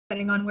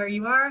depending on where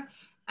you are.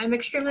 I'm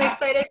extremely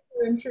excited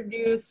to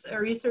introduce a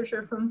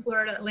researcher from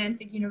Florida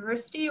Atlantic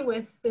University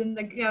within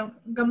the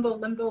Gumbo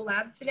Limbo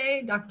lab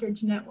today, Dr.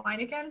 Jeanette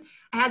Wyneken.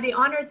 I had the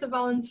honor to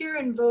volunteer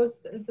in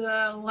both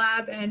the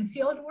lab and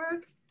field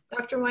work.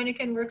 Dr.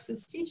 Wyneken works with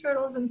sea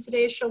turtles, and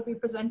today she'll be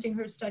presenting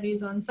her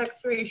studies on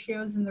sex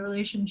ratios and the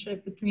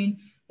relationship between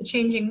the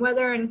changing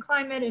weather and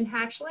climate and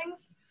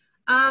hatchlings.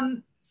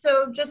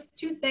 So just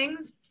two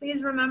things.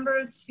 Please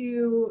remember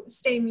to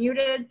stay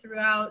muted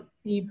throughout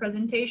the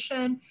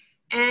presentation.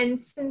 And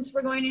since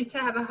we're going to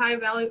have a high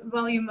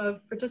volume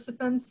of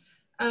participants,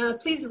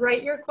 please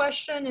write your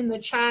question in the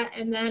chat,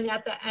 and then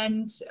at the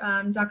end,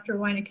 Dr.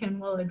 Wyneken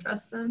will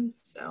address them.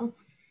 So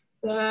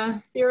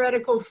the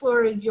theoretical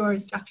floor is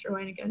yours, Dr.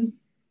 Wyneken.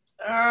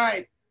 All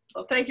right.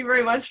 Well, thank you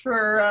very much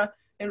for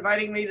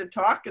inviting me to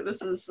talk.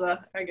 This is,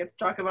 I get to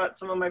talk about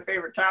some of my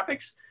favorite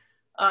topics.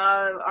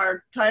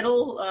 Our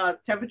title,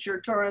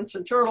 Temperature, Torrents,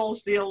 and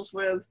Turtles, deals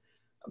with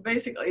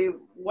basically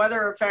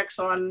weather effects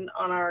on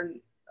our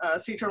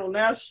sea turtle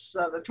nests.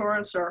 The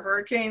torrents are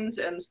hurricanes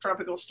and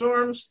tropical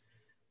storms.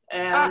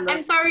 And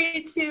I'm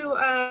sorry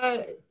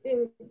to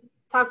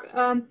talk.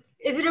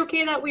 Is it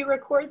okay that we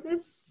record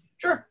this?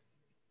 Sure.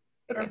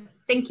 Okay,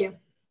 thank you.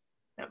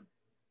 Yeah.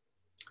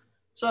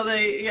 So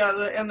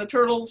the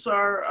turtles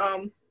are,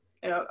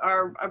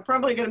 I'm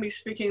probably going to be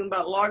speaking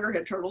about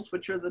loggerhead turtles,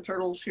 which are the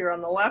turtles here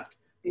on the left.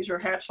 These are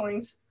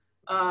hatchlings.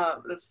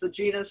 That's the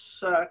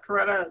genus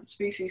Caretta,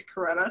 species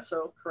Caretta,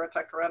 so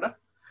Caretta caretta.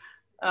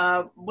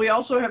 We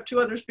also have two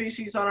other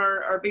species on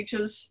our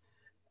beaches,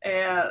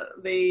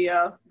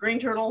 the green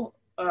turtle,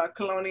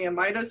 Colonia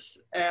mitis,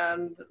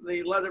 and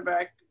the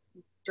leatherback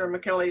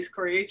Dermachelys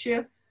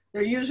coriacea.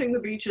 They're using the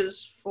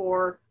beaches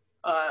for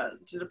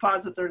to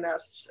deposit their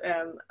nests,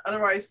 and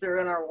otherwise they're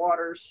in our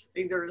waters,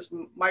 either as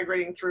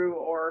migrating through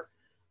or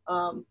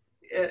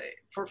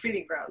for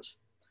feeding grounds.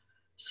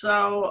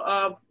 So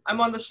I'm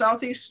on the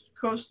southeast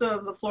coast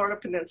of the Florida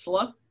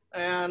Peninsula,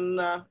 and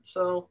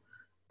so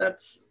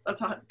that's a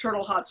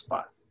turtle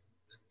hotspot.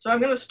 So I'm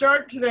going to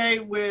start today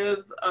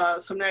with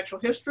some natural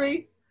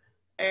history,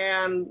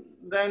 and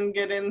then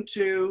get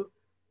into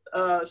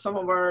some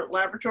of our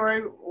laboratory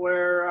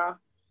where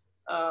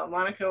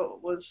Monica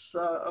was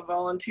a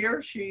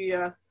volunteer. She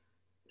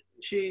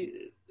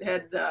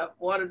had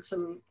wanted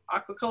some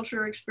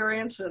aquaculture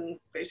experience, and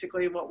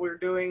basically what we're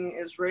doing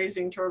is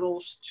raising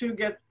turtles to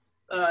get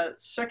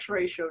sex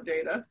ratio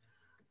data.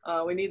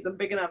 We need them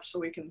big enough so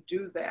we can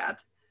do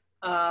that,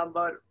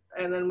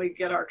 and then we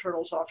get our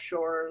turtles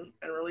offshore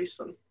and release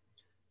them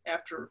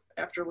after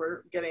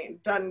we're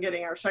done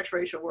getting our sex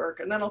ratio work.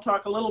 And then I'll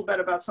talk a little bit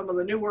about some of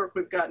the new work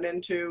we've gotten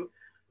into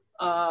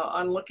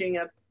on looking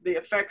at the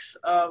effects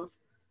of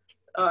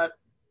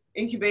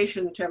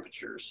incubation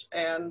temperatures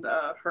and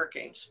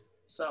hurricanes.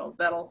 So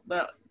that'll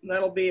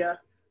be a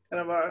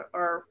kind of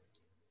our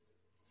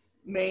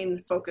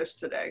main focus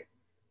today.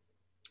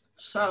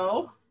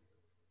 So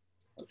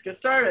let's get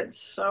started.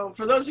 So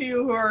for those of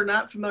you who are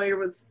not familiar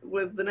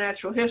with the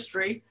natural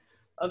history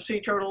of sea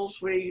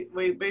turtles, we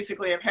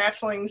basically have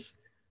hatchlings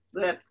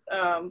that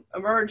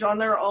emerge on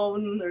their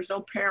own. There's no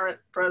parent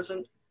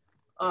present.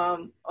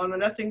 On the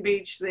nesting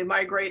beach, they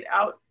migrate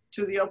out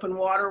to the open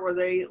water where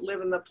they live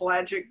in the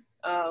pelagic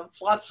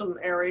flotsam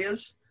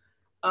areas.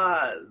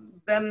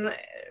 Then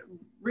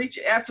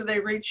after they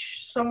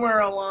reach somewhere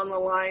along the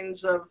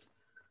lines of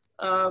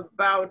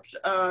about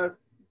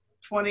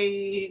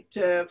 20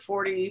 to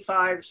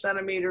 45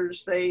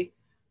 centimeters, they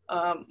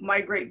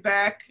migrate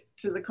back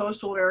to the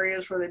coastal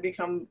areas where they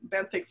become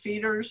benthic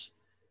feeders,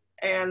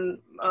 and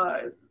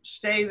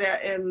stay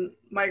that in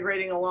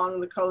migrating along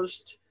the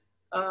coast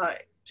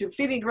to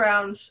feeding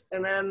grounds.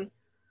 And then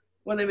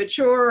when they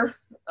mature,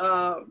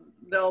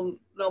 they'll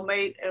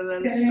mate and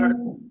then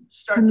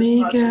start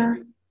this process.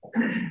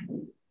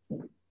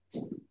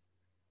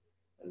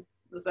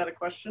 Was that a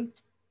question?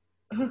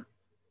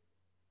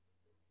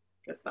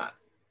 Guess not.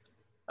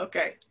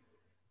 Okay.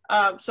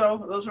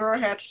 So those are our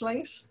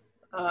hatchlings.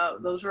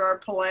 Those are our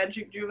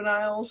pelagic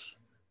juveniles.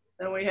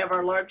 Then we have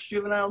our large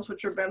juveniles,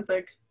 which are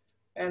benthic,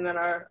 and then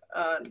our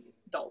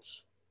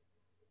adults.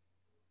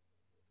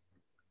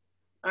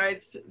 All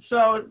right,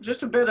 so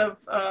just a bit of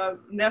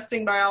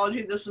nesting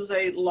biology. This is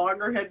a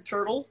loggerhead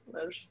turtle.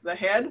 There's the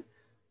head.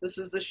 This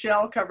is the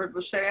shell covered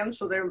with sand.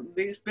 So they're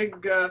these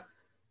big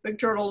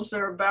turtles.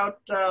 They're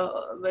about,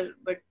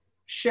 the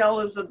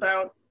shell is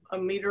about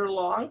 1 meter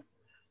long.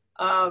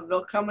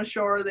 They'll come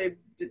ashore. They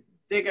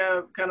dig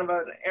a kind of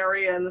an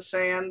area in the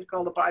sand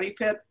called a body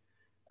pit.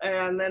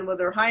 And then with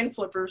their hind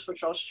flippers,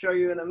 which I'll show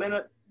you in a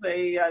minute,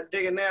 they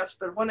dig a nest.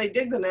 But when they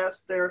dig the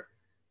nest, they're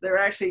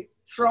actually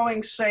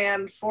throwing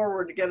sand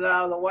forward to get it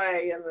out of the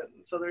way. And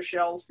so their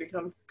shells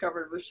become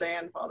covered with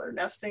sand while they're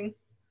nesting.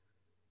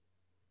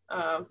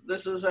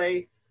 This is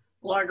a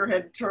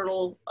loggerhead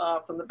turtle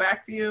from the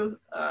back view,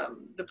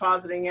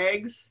 depositing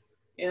eggs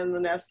in the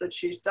nest that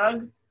she's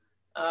dug.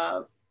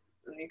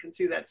 And you can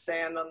see that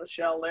sand on the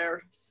shell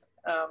there.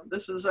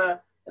 This is an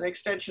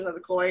extension of the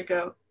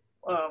cloaca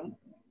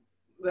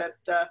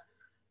that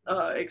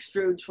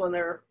extrudes when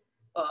they're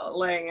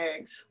laying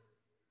eggs.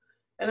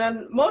 And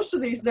then most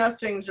of these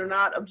nestings are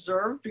not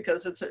observed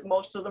because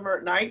most of them are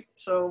at night.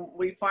 So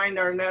we find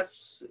our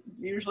nests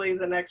usually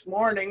the next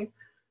morning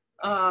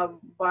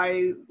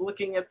by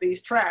looking at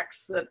these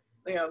tracks that,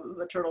 you know,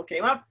 the turtle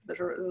came up,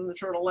 the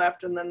turtle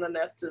left, and then the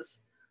nest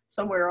is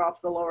somewhere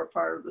off the lower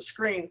part of the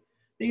screen.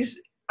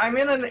 I'm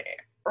in an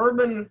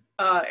urban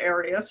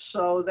area,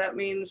 so that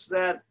means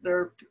that there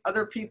are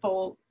other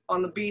people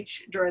on the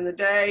beach during the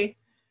day,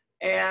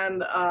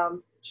 and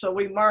so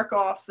we mark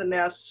off the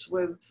nests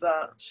with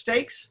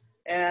stakes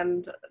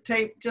and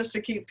tape just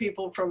to keep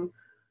people from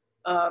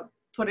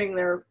putting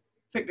their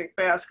picnic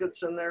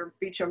baskets and their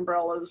beach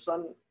umbrellas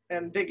on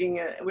and digging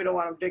it. We don't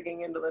want them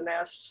digging into the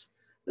nests.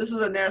 This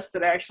is a nest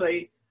that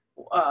actually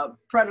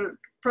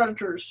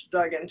predators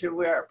dug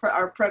into.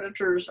 Our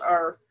predators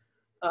are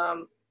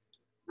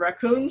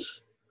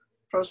raccoons,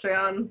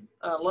 Procyon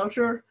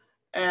loter,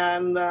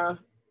 and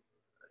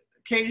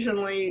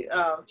occasionally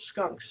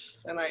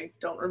skunks. And I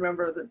don't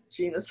remember the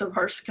genus of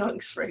our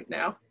skunks right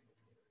now.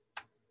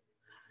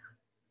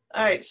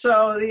 All right,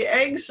 so the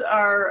eggs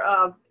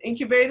are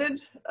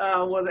incubated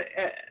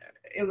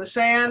in the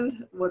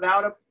sand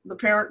without the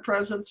parent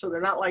present, so they're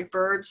not like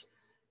birds.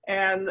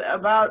 And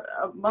about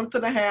a month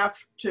and a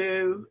half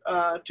to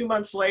 2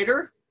 months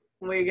later,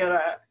 we get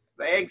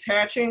the eggs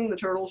hatching. The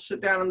turtles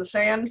sit down in the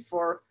sand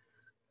for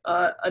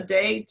a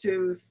day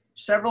to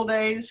several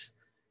days,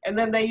 and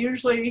then they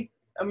usually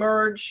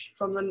emerge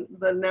from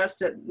the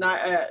nest at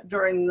night,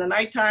 during the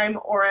nighttime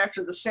or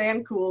after the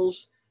sand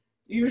cools.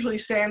 Usually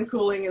sand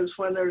cooling is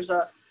when there's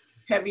a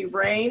heavy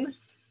rain,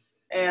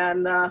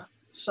 and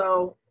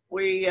so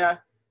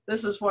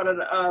this is what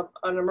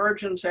an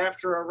emergence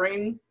after a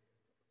rain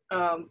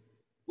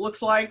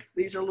looks like.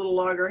 These are little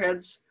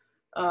loggerheads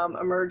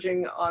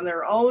emerging on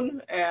their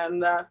own,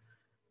 and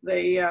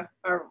they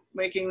are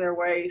making their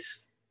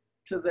ways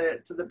to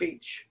the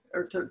beach,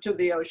 or to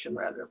the ocean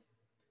rather.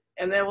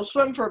 And they will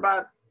swim for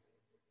about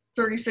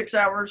 36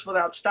 hours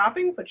without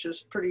stopping, which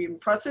is pretty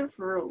impressive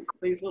for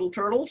these little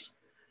turtles.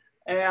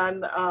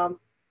 And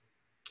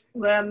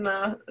then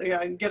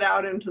get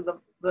out into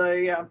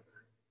the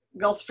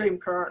Gulf Stream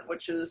current,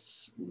 which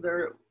is in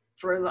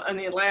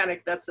the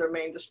Atlantic, that's their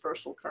main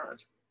dispersal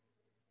current.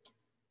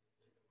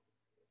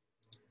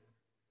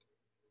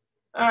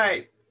 All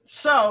right,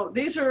 so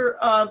these are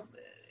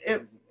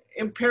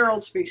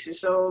imperiled species.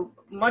 So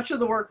much of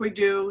the work we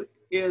do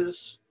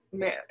is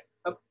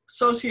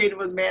associated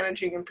with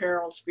managing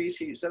imperiled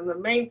species. And the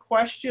main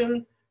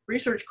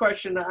research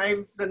question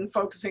I've been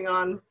focusing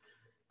on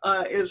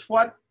is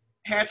what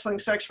hatchling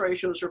sex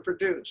ratios are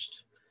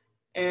produced.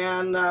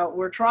 And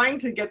we're trying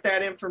to get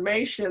that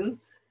information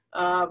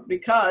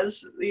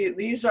because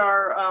these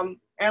are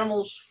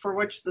animals for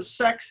which the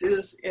sex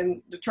is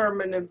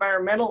determined by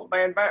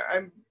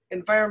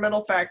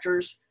environmental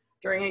factors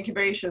during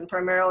incubation,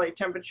 primarily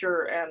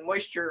temperature and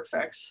moisture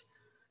effects.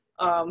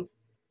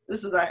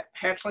 This is a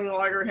hatchling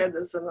loggerhead.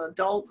 This is an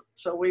adult.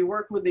 So we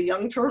work with the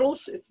young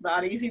turtles. It's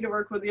not easy to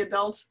work with the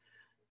adults.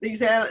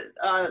 These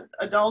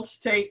adults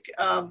take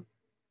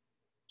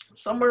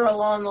somewhere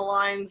along the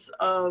lines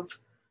of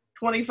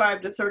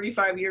 25 to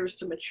 35 years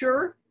to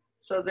mature.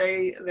 So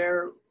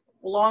they're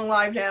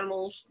long-lived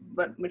animals,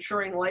 but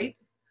maturing late.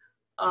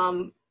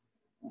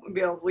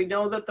 We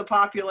know that the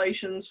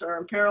populations are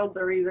imperiled.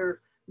 They're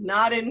either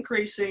not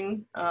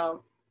increasing.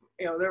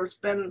 There's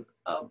been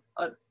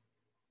a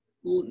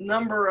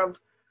number of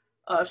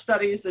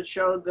studies that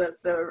showed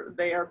that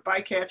they are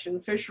bycatch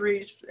in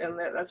fisheries, and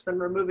that's been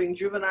removing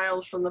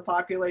juveniles from the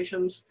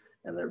populations,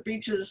 and their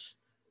beaches,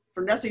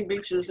 for nesting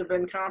beaches, have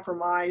been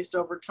compromised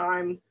over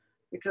time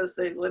because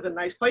they live in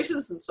nice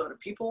places, and so do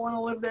people want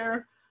to live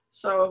there.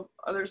 So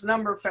there's a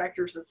number of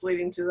factors that's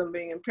leading to them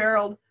being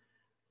imperiled.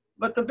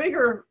 But the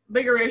bigger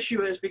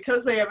issue is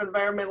because they have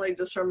environmentally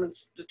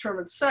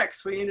determined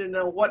sex, we need to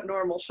know what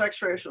normal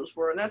sex ratios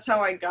were. And that's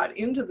how I got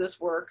into this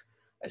work.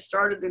 I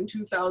started in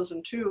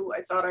 2002.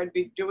 I thought I'd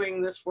be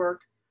doing this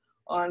work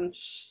on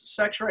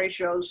sex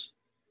ratios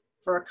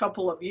for a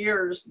couple of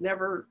years,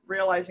 never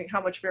realizing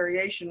how much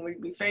variation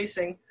we'd be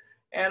facing.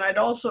 And I'd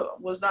also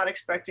was not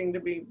expecting to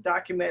be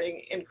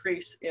documenting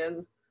increase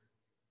in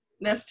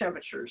nest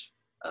temperatures.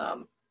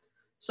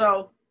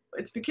 So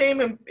it's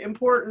became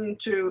important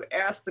to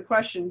ask the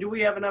question, do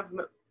we have enough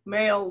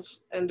males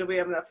and do we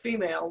have enough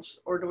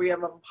females, or do we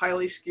have a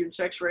highly skewed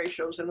sex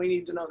ratios? And we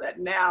need to know that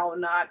now,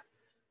 not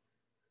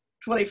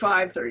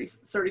 25, 30,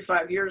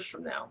 35 years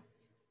from now.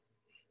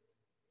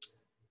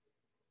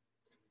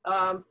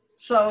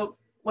 So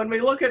when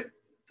we look at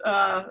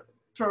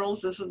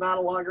turtles, this is not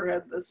a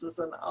loggerhead, this is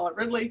an olive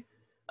ridley.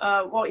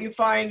 What you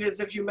find is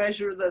if you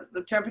measure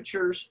the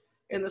temperatures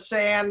in the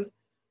sand,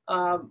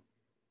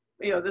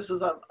 this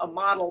is a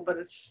model, but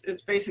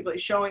it's basically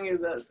showing you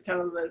the kind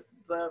of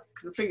the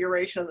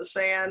configuration of the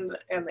sand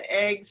and the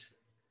eggs.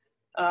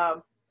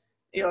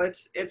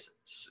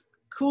 It's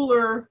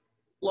cooler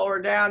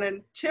lower down,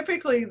 and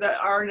typically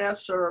our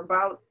nests are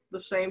about the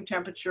same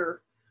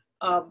temperature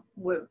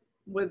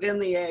within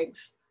the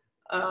eggs.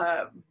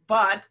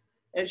 But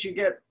as you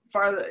get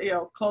farther,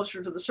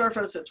 closer to the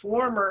surface, it's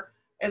warmer,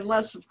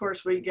 unless of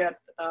course we get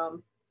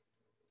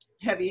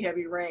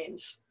heavy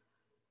rains.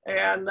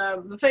 And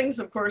the things,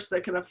 of course,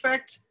 that can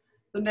affect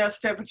the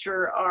nest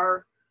temperature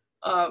are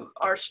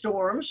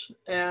storms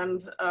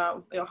and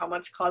you know, how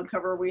much cloud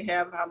cover we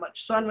have, how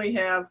much sun we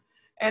have,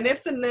 and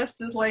if the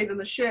nest is laid in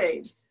the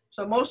shade.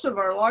 So most of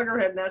our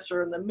loggerhead nests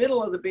are in the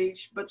middle of the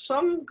beach, but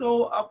some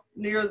go up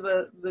near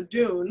the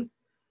dune.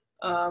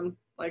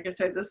 Like I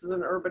said, this is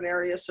an urban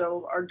area,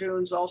 so our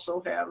dunes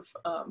also have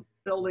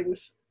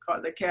buildings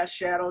that cast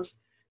shadows.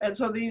 And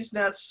so these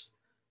nests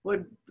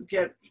would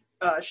get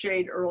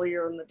shade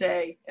earlier in the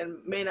day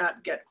and may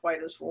not get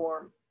quite as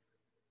warm.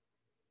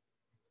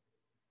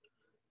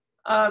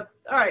 All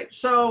right,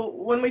 so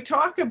when we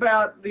talk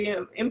about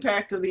the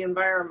impact of the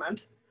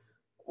environment,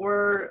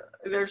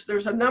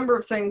 there's a number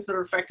of things that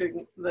are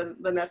affecting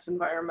the nest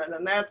environment,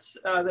 and that's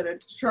that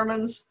it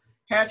determines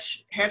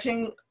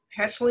hatchling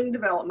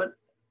development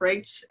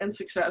rates and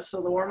success.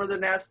 So the warmer the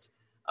nest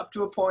up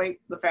to a point,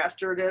 the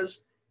faster it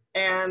is,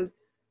 and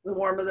the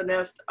warmer the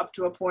nest up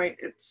to a point,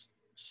 its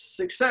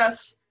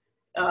success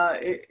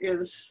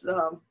is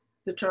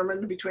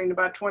determined between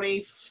about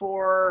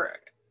 24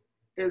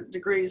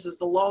 degrees is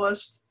the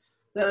lowest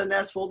that a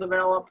nest will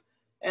develop,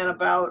 and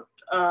about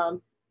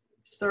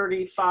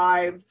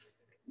 35,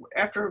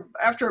 after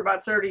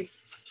about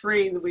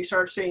 33, we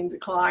start seeing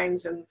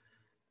declines in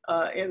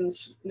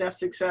nest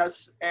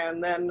success,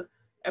 and then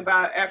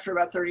after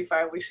about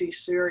 35, we see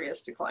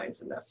serious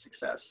declines in nest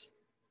success.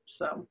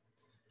 So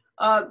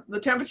the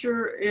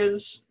temperature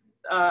is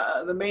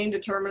the main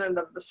determinant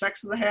of the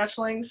sex of the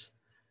hatchlings,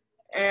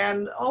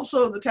 and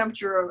also the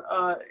temperature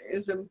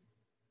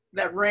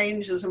that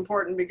range is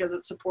important because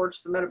it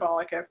supports the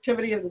metabolic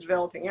activity of the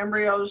developing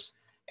embryos,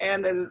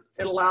 and it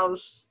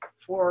allows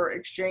for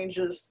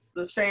exchanges.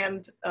 The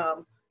sand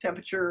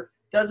temperature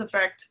does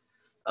affect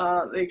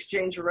the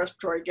exchange of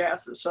respiratory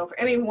gases. So if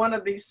any one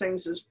of these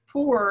things is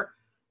poor,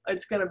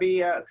 it's going to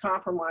be a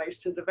compromise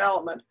to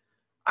development.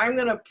 I'm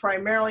going to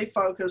primarily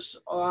focus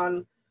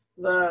on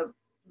the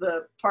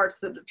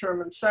parts that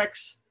determine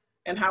sex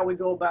and how we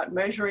go about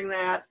measuring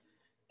that.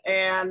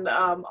 And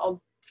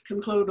I'll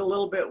conclude a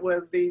little bit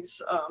with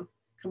these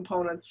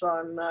components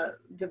on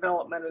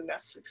development and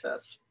nest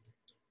success.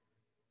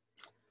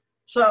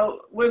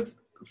 So for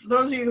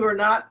those of you who are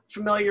not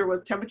familiar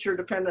with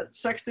temperature-dependent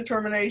sex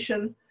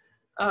determination,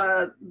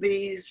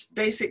 the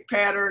basic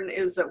pattern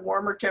is that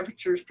warmer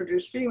temperatures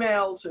produce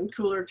females and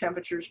cooler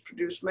temperatures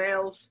produce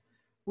males.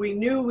 We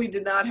knew we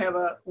did not have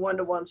a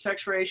one-to-one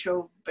sex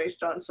ratio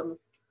based on some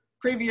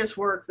previous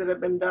work that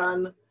had been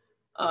done.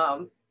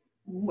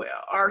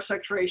 Our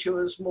sex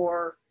ratio is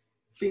more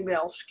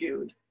female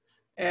skewed,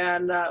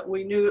 and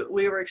we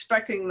were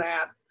expecting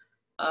that.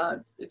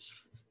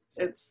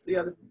 You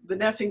know, the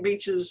nesting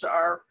beaches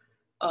are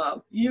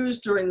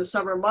used during the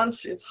summer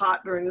months. It's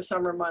hot during the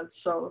summer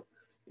months, so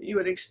you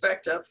would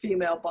expect a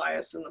female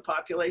bias in the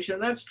population.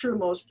 That's true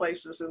most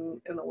places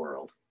in the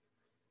world.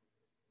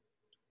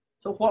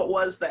 So what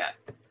was that?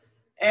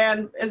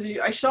 And as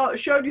I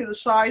showed you the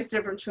size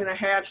difference between a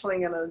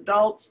hatchling and an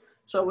adult.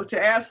 So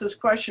to ask this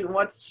question,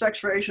 what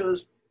sex ratio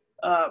is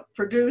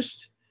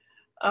produced,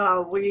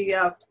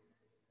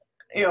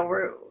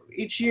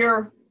 each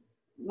year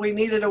we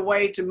needed a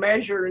way to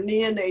measure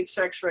neonate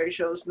sex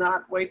ratios,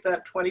 not wait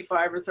that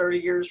 25 or 30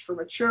 years for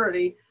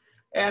maturity.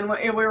 And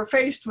we were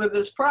faced with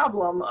this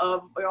problem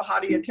of, well, how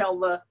do you tell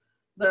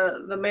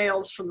the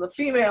males from the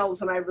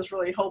females? And I was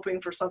really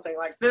hoping for something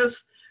like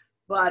this,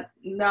 but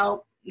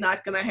no,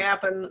 not going to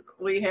happen.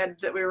 We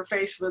were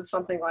faced with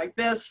something like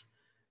this.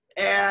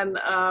 And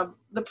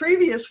the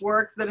previous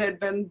work that had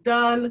been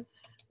done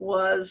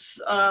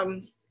was,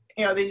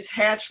 these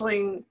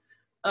hatchling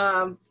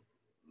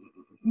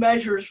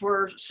measures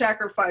were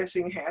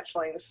sacrificing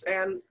hatchlings,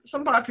 and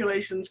some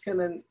populations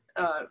can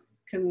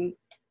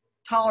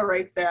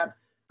tolerate that.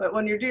 But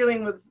when you're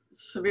dealing with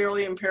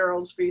severely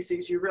imperiled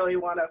species, you really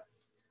want to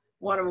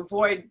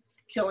avoid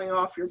killing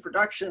off your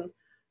production.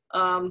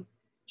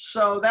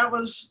 So that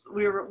was,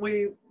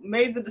 we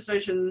made the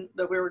decision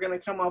that we were going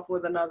to come up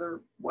with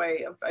another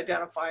way of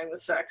identifying the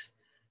sex.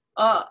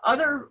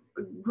 Other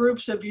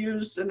groups have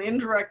used an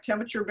indirect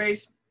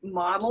temperature-based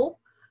model,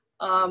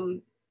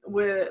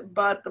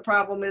 but the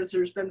problem is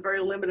there's been very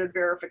limited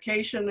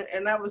verification,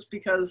 and that was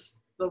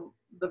because the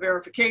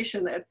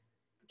verification at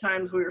the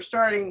times we were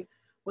starting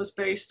was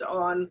based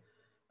on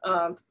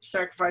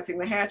sacrificing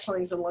the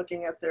hatchlings and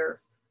looking at their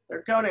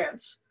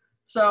gonads.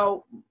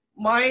 So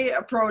my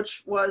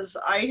approach was,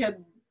 I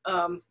had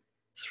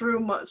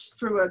through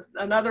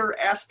another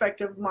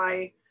aspect of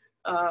my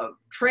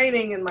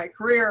training in my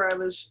career, I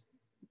was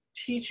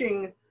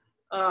teaching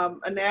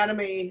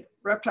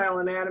reptile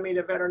anatomy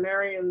to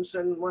veterinarians,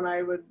 and when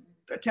I would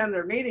attend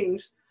their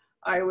meetings,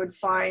 I would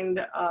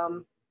find,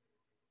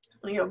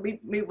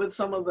 meet with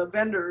some of the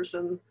vendors,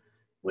 and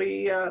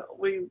we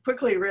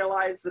quickly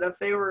realized that if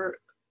they were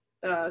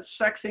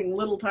sexing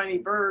little tiny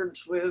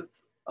birds with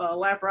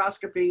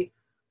laparoscopy,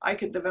 I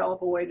could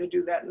develop a way to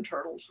do that in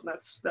turtles, and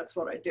that's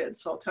what I did.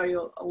 So I'll tell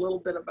you a little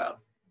bit about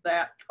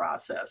that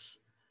process.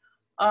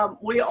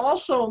 We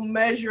also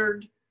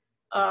measured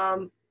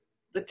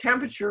the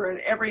temperature in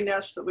every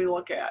nest that we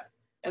look at.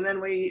 And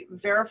then we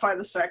verify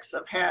the sex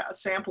of a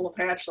sample of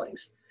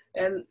hatchlings.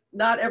 And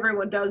not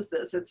everyone does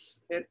this.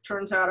 It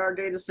turns out our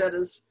data set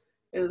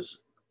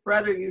is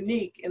rather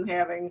unique in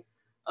having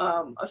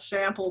a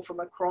sample from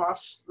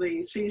across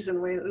the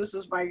season. This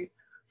is my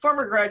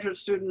former graduate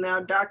student now,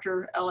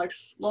 Dr.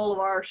 Alex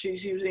Lolavar.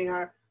 She's using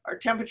our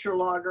temperature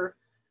logger,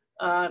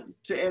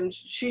 and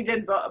she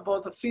did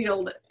both a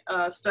field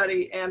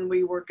study, and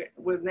we work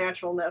with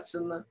natural nests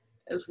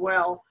as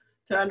well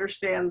to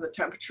understand the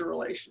temperature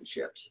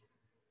relationships.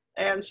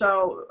 And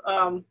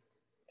so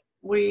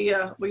we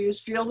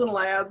use field and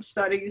lab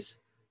studies,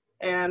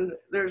 and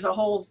there's a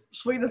whole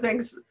suite of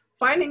things.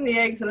 Finding the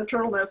eggs in a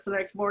turtle nest the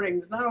next morning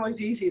is not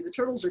always easy. The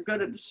turtles are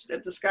good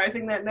at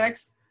disguising that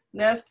nest.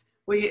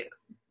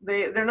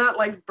 They're not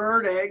like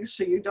bird eggs,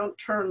 so you don't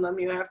turn them.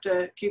 You have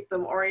to keep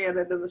them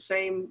oriented in the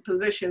same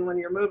position when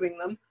you're moving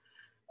them.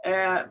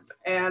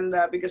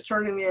 Because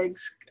turning the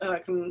eggs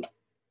can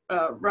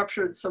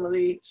rupture some of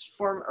the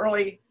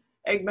early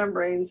egg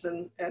membranes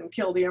and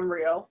kill the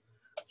embryo.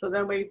 So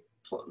then we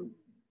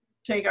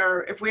take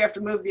if we have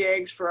to move the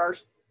eggs for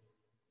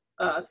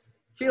our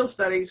field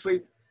studies,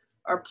 we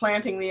are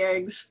planting the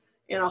eggs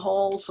in a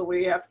hole. So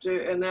we have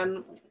to, and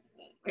then,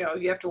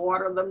 you have to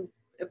water them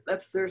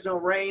if there's no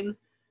rain.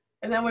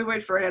 And then we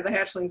wait for the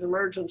hatchlings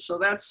emergence. So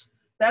that's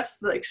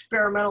the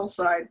experimental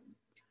side.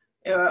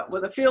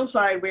 With the field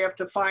side, we have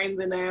to find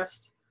the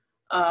nest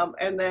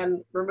and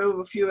then remove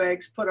a few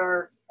eggs, put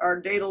our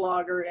data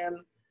logger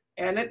in,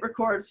 and it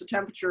records the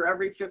temperature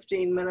every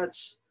 15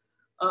 minutes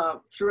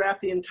throughout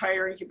the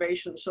entire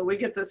incubation. So we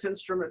get this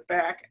instrument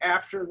back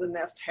after the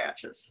nest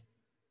hatches.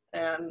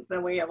 And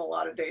then we have a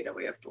lot of data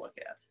we have to look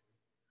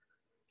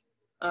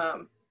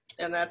at.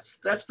 And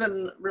that's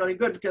been really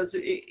good, because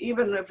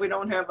even if we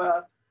don't have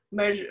a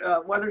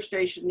weather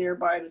station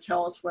nearby to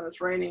tell us when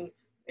it's raining,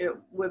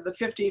 with the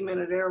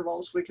 15-minute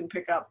intervals, we can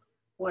pick up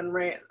when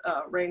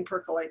rain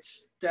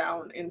percolates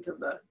down into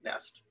the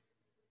nest.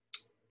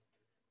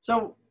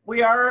 So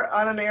we are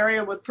on an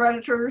area with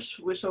predators.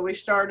 So we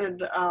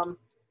started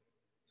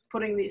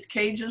putting these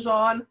cages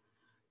on.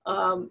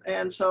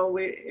 And so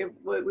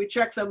we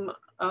check them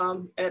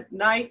at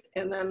night,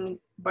 and then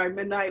by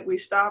midnight we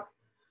stop.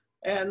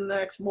 And the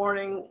next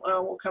morning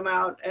we'll come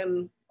out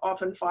and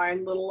often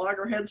find little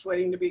loggerheads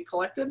waiting to be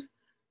collected.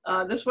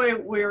 This way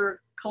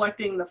we're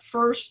collecting the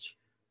first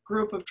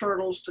group of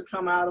turtles to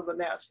come out of the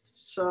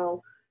nest.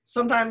 So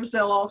sometimes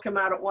they'll all come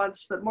out at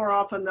once, but more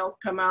often they'll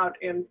come out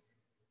in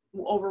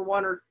over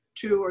 1 or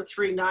 2 or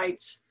 3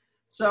 nights.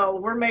 So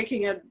we're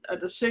making a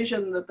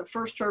decision that the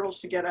first turtles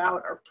to get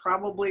out are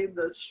probably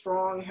the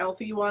strong,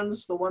 healthy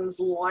ones, the ones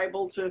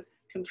liable to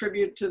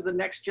contribute to the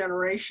next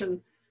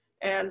generation.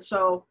 And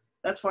so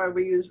that's why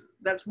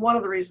that's one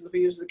of the reasons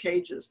we use the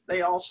cages.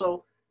 They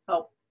also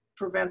help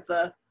prevent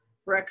the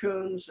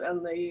raccoons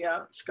and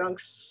the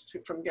skunks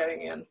from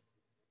getting in.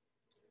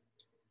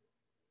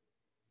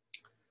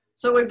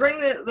 So we bring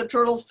the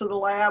turtles to the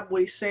lab.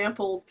 We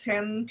sample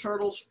 10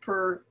 turtles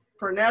per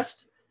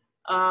nest.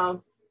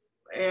 And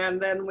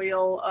then we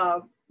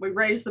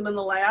raise them in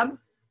the lab.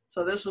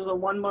 So this is a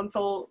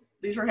 1-month-old,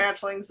 these are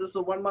hatchlings. This is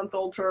a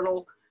 1-month-old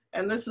turtle.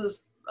 And this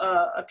is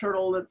a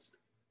turtle that's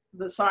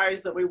the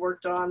size that we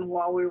worked on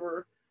while we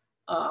were,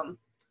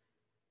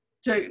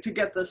 to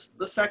get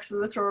the sex of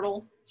the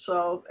turtle.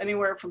 So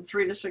anywhere from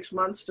 3 to 6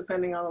 months,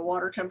 depending on the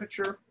water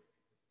temperature.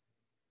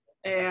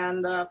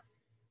 And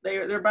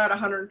they're about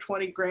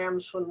 120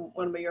 grams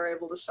when we are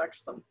able to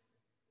sex them.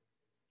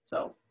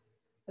 So,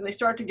 and they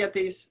start to get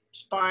these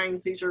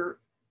spines. These are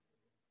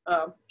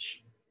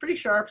pretty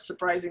sharp,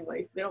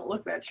 surprisingly. They don't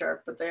look that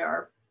sharp, but they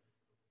are.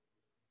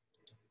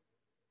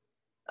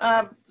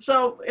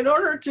 So in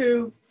order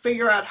to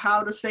figure out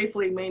how to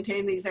safely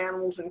maintain these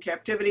animals in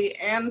captivity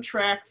and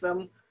track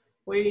them,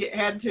 we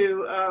had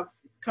to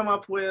come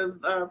up with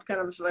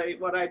kind of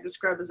what I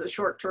described as a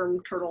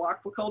short-term turtle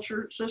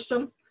aquaculture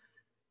system.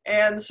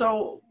 And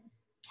so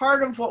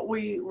part of what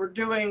we were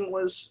doing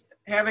was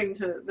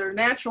their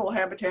natural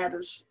habitat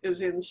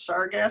is in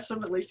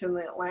sargassum, at least in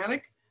the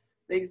Atlantic.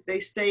 They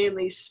stay in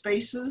these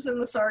spaces in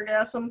the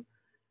sargassum.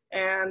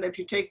 And if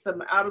you take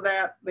them out of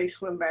that, they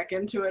swim back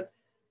into it.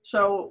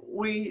 So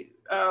we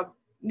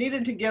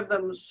needed to give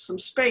them some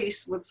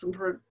space with some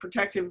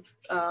protective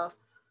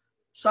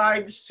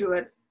sides to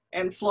it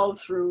and flow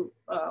through.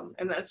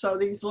 So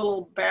these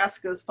little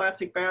baskets,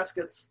 plastic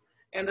baskets,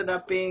 ended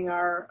up being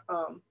our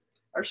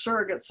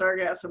surrogate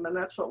sargassum, and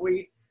that's what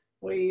we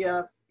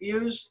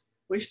use.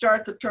 We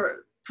start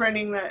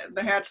training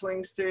the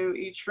hatchlings to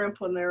eat shrimp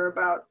when they're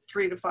about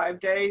 3 to 5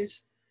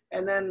 days,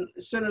 and then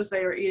as soon as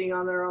they are eating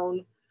on their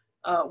own,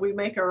 we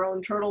make our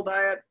own turtle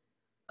diet.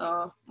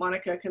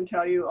 Monica can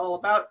tell you all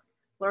about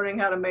learning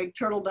how to make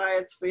turtle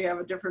diets. We have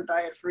a different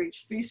diet for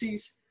each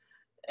species,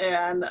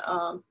 and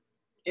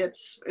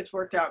it's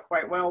worked out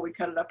quite well. We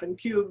cut it up in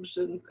cubes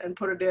and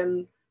put it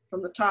in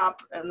from the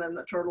top, and then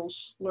the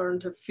turtles learn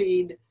to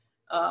feed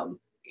on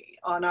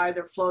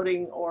either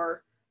floating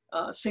or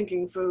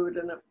sinking food,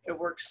 and it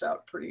works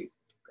out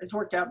it's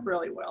worked out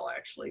really well,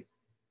 actually.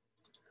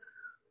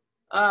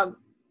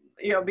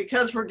 You know,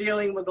 because we're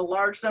dealing with a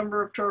large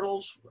number of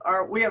turtles,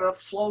 we have a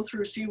flow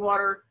through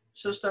seawater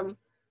system.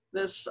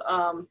 This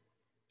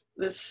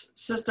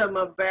system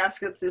of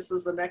baskets, this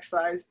is the next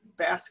size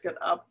basket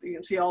up. You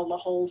can see all the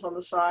holes on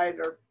the side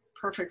are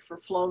perfect for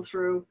flow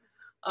through.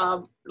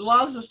 It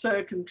allows us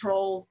to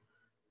control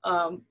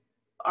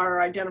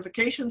our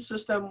identification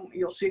system.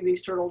 You'll see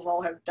these turtles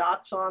all have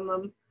dots on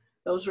them.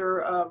 Those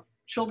are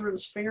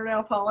children's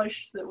fingernail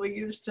polish that we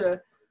use to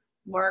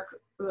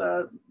mark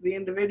the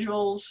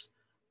individuals.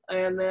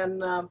 And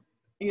then,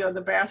 you know,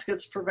 the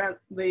baskets prevent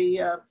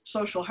the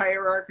social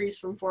hierarchies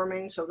from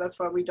forming, so that's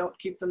why we don't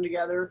keep them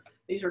together.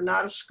 These are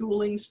not a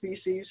schooling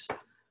species.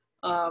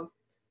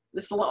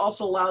 This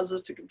also allows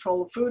us to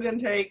control the food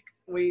intake.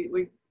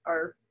 We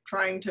are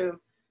trying to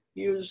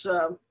use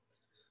a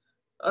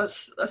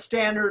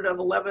standard of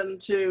 11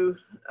 to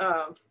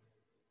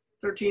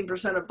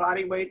 13% of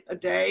body weight a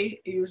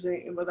day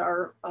with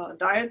our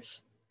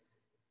diets.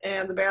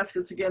 And the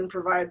baskets, again,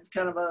 provide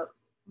kind of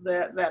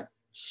that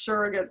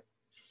surrogate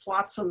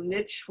flotsam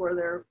niche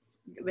where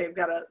they've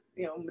got a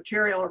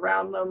material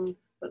around them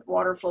that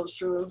water flows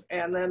through.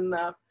 And then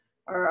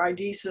our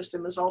ID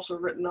system is also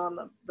written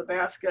on the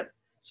basket.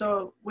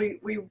 So we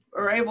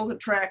are able to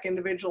track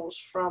individuals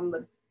from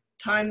the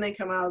time they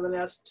come out of the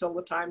nest till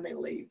the time they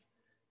leave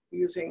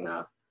using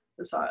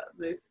this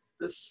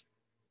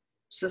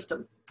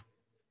system.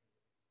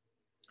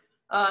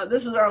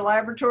 This is our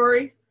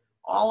laboratory.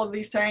 All of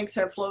these tanks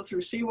have flow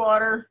through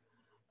seawater.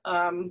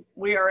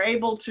 We are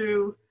able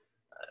to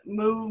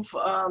move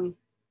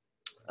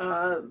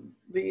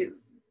the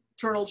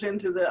turtles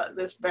into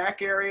this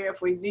back area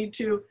if we need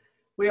to.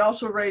 We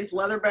also raise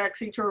leatherback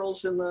sea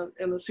turtles in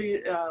the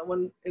sea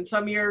in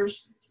some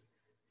years,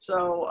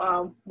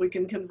 so we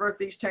can convert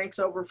these tanks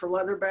over for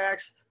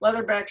leatherbacks.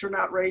 Leatherbacks are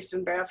not raised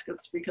in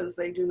baskets because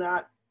they do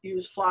not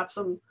use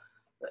flotsam,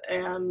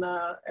 and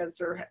as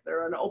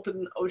they're an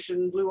open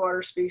ocean blue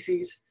water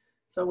species,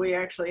 so we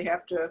actually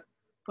have to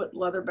put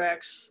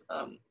leatherbacks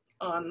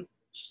on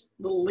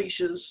little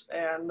leashes,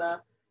 and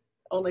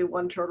only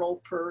one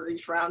turtle per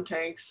these round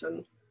tanks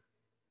and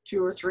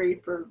 2 or 3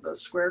 for the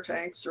square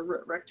tanks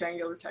or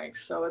rectangular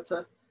tanks. So it's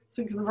a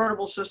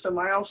convertible system.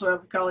 I also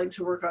have colleagues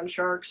who work on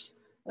sharks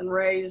and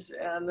rays,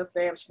 and if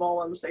they have small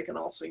ones, they can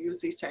also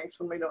use these tanks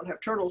when we don't have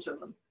turtles in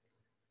them.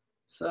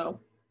 So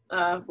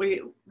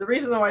the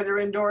reason why they're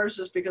indoors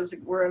is because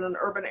we're in an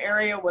urban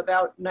area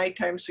without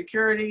nighttime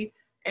security,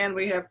 and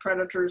we have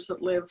predators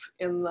that live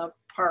in the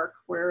park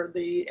where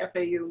the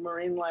FAU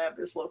Marine Lab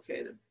is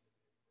located.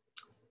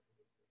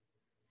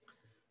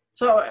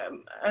 So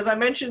as I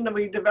mentioned,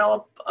 we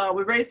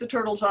raised the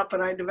turtles up,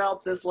 and I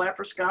developed this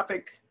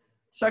laparoscopic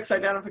sex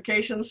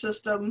identification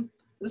system.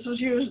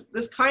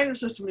 This kind of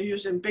system is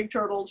used in big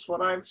turtles.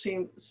 What I've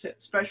seen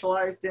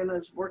specialized in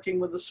is working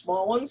with the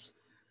small ones.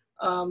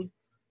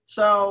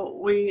 So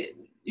we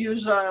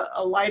use a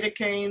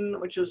lidocaine,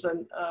 which is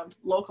a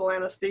local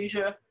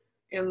anesthesia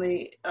in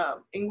the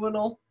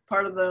inguinal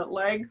part of the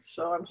leg.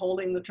 So I'm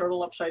holding the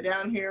turtle upside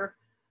down here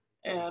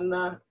and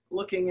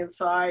looking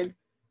inside.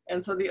 And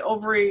so the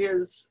ovary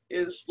is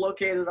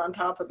located on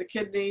top of the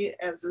kidney,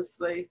 as is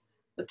the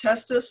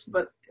testis,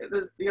 but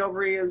the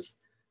ovary is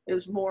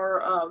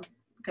more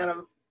kind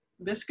of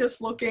viscous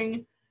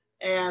looking,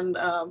 and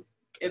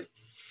it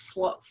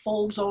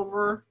folds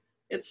over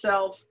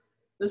itself.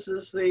 This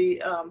is the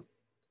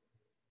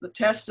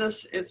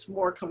testis. It's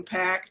more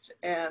compact,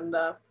 and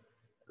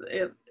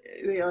it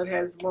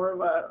has more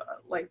of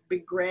a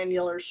big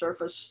granular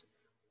surface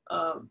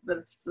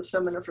that's the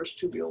seminiferous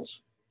tubules.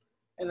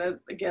 And then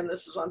again,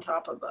 this is on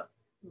top of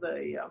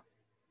the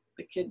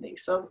kidney.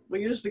 So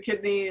we use the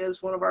kidney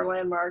as one of our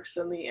landmarks,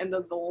 and the end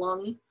of the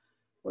lung,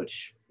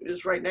 which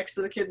is right next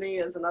to the kidney,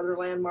 is another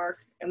landmark.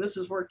 And this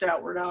has worked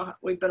out.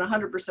 We've been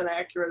 100%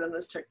 accurate in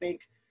this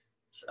technique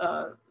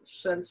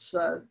since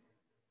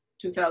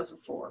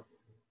 2004.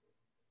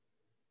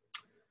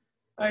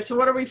 All right, so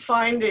what are we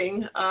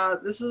finding?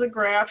 This is a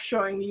graph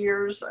showing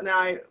years.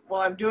 Now,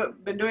 I've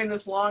been doing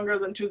this longer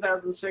than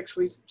 2006.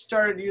 We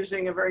started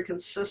using a very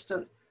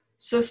consistent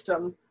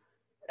system,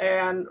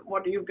 and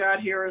what you've got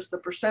here is the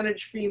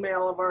percentage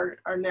female of our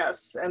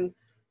nests, and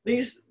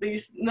these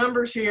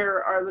numbers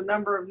here are the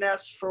number of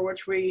nests for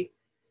which we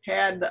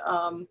had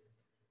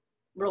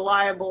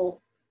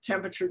reliable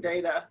temperature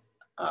data.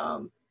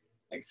 Like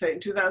I say,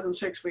 in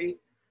 2006 we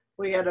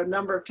had a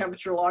number of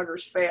temperature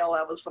loggers fail.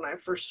 That was when I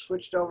first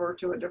switched over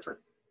to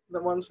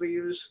the ones we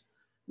use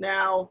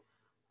now,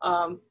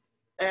 but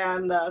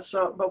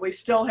we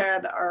still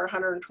had our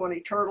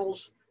 120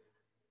 turtles,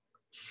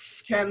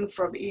 10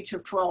 from each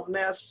of 12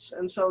 nests,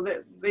 and so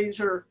these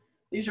are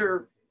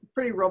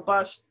pretty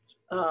robust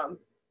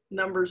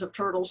numbers of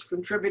turtles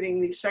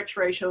contributing these sex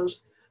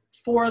ratios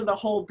for the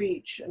whole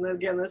beach. And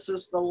again, this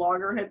is the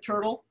loggerhead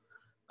turtle,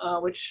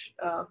 which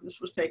this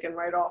was taken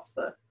right off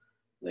the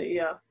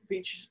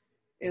beach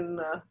in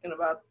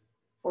about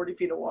 40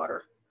 feet of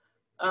water.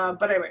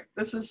 But anyway,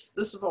 this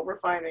is what we're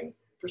finding.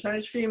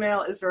 percentage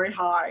female is very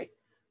high.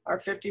 Our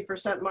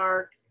 50%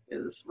 mark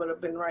would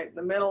have been right in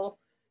the middle.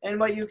 And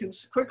what you can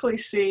quickly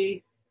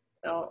see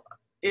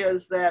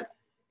is that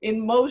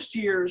in most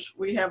years,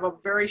 we have a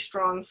very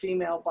strong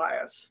female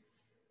bias.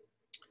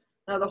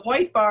 Now, the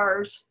white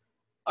bars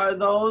are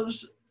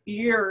those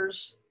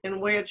years in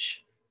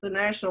which the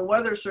National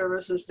Weather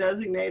Service has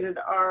designated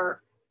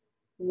our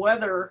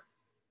weather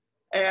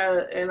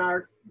and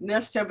our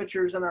nest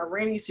temperatures in our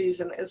rainy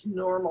season as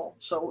normal.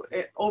 So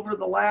over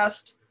the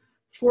last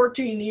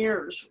 14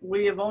 years,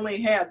 we have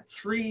only had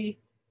 3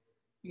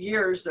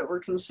 years that were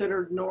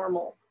considered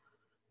normal.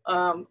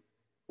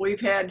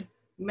 We've had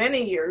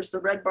many years, the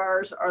red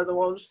bars are the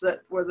ones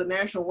that where the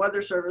National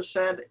Weather Service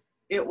said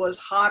it was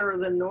hotter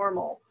than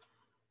normal.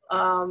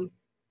 And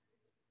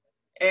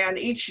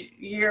each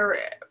year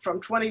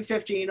from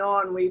 2015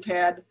 on, we've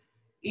had,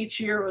 each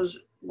year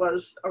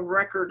was a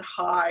record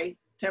high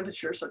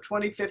temperature. So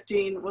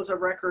 2015 was a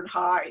record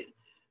high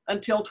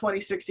until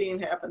 2016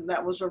 happened.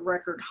 That was a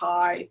record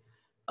high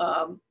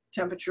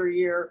temperature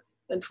year.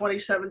 Then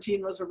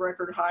 2017 was a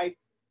record high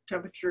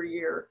temperature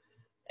year,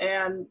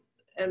 and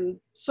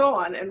so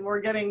on. And we're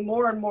getting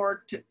more and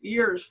more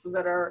years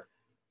that are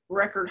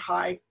record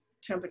high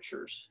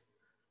temperatures.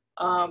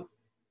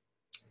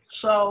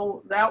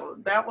 So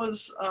that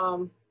was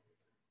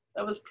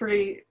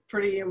pretty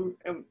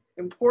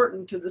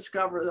important to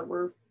discover that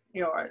we're,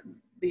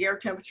 the air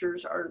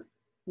temperatures are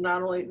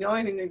not only, the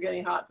only thing they're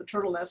getting hot, the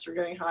turtle nests are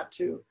getting hot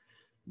too.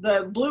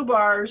 The blue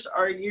bars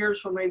are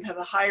years when we've had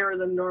a higher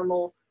than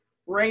normal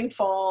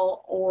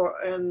rainfall,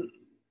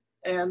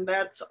 and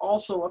that's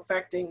also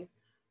affecting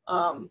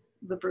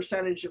the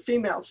percentage of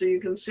females. So you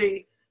can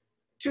see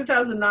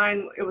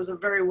 2009, it was a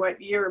very wet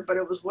year, but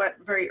it was wet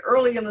very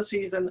early in the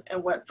season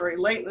and wet very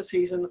late in the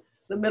season.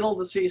 The middle of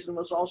the season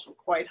was also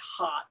quite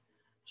hot.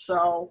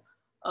 So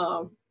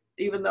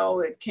even though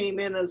it came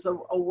in as a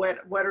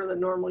wetter than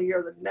normal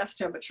year, the nest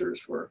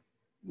temperatures were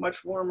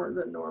much warmer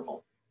than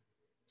normal.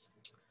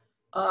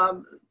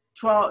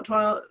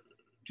 2012,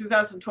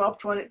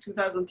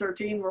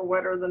 2013 were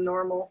wetter than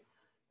normal,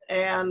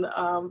 and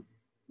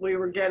we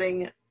were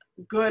getting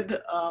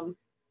good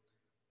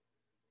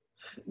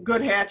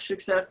hatch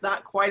success,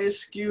 not quite as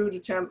skewed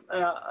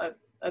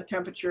a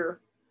temperature,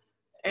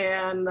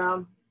 and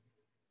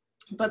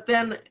but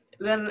then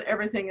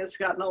everything has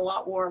gotten a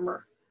lot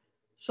warmer.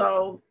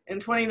 So in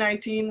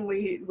 2019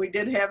 we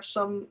did have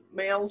some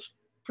males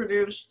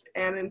produced,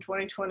 and in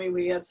 2020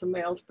 we had some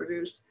males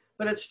produced,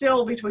 but it's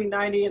still between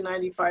 90 and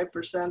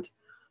 95%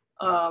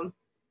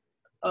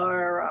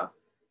 are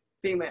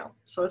female.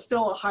 So it's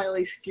still a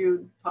highly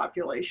skewed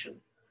population.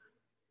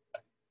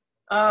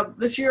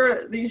 This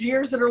year, these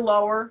years that are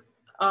lower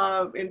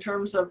in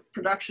terms of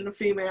production of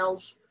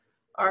females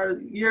are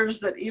years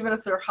that even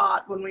if they're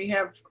hot, when we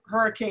have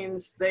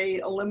hurricanes, they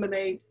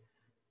eliminate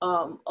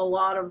a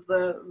lot of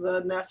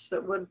the nests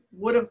that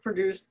would have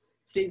produced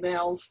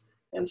females.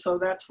 And so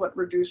that's what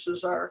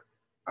reduces our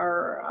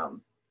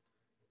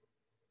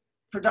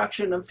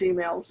production of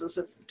females. Is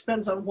it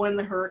depends on when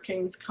the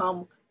hurricanes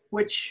come,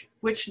 which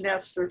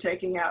nests they're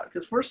taking out,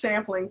 because we're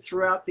sampling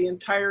throughout the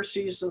entire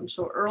season.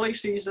 So early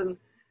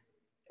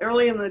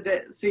in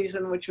the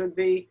season, which would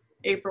be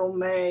April,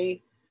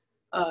 May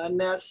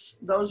nests,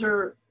 those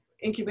are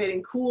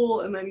incubating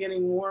cool and then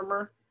getting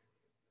warmer.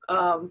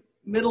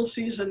 Middle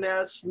season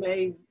nests,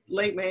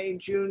 late May,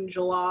 June,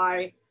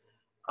 July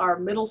are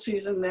middle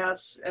season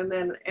nests, and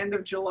then end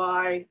of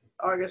July,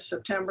 August,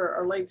 September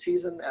are late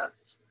season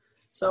nests.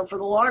 So for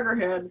the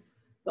loggerhead,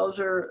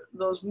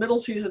 those middle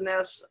season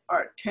nests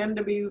tend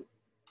to be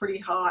pretty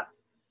hot,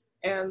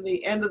 and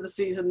the end of the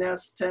season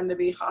nests tend to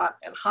be hot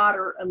and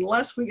hotter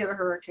unless we get a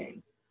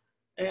hurricane.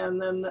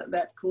 And then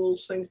that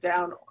cools things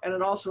down, and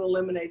it also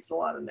eliminates a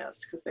lot of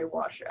nests because they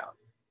wash out.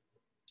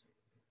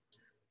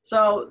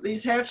 So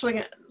these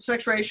hatchling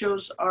sex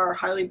ratios are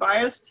highly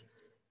biased,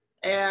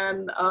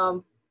 and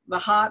the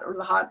hot or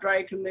the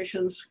hot-dry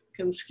conditions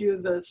can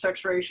skew the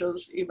sex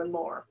ratios even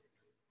more.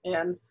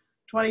 And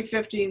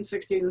 2015,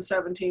 16, and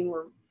 17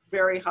 were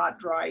very hot,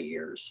 dry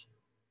years.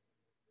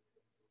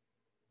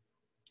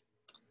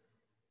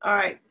 All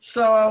right,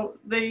 so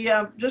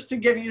just to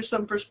give you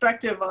some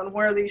perspective on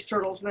where these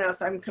turtles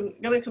nest, I'm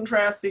going to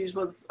contrast these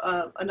with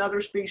another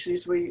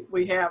species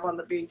we have on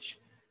the beach.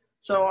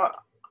 So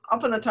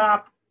up in the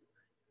top,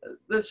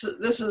 this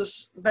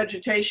is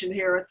vegetation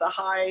here at the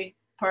high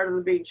part of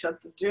the beach at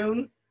the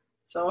dune.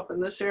 So up in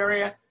this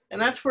area,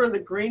 and that's where the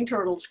green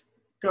turtles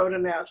go to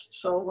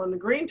nest. So when the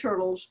green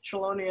turtles,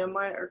 Chelonia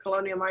or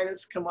Colonia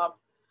mitis, come up,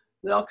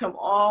 they'll come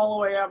all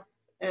the way up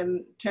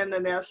and tend to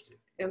nest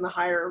in the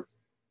higher,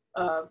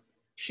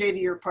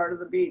 shadier part of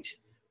the beach.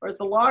 Whereas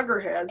the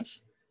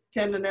loggerheads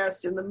tend to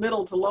nest in the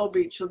middle to low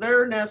beach. So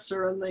their nests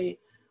are in the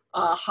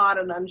hot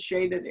and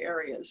unshaded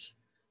areas.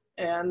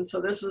 And so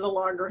this is a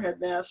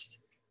loggerhead nest.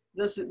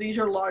 These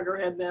are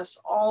loggerhead nests.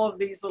 All of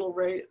these little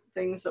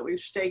things that we've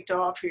staked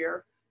off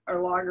here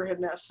are loggerhead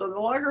nests. So the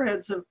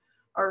loggerheads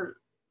are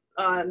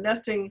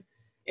nesting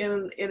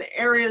in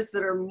areas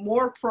that are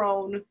more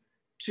prone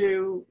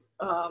to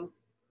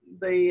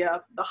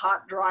the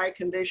hot, dry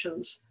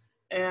conditions.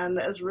 And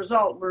as a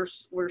result,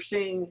 we're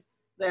seeing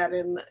that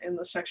in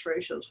the sex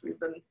ratios we've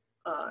been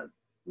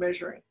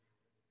measuring.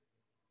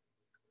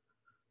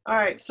 All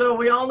right, so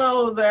we all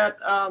know that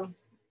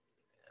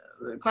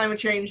climate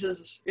change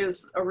is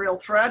a real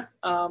threat.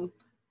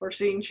 We're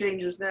seeing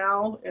changes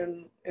now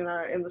in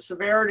the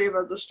severity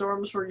of the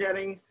storms we're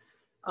getting.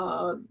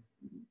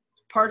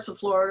 Parts of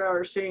Florida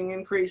are seeing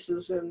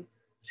increases in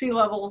sea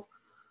level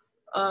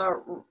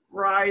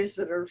rise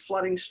that are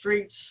flooding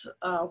streets.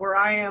 Where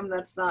I am,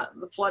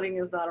 the flooding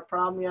is not a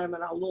problem yet. I'm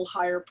in a little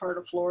higher part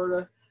of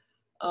Florida.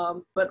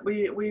 But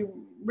we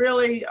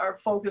really are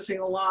focusing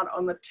a lot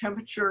on the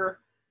temperature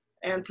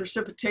and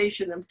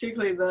precipitation, and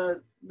particularly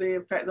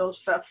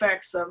those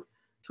effects of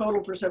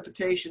total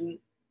precipitation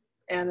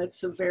and its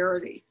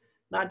severity.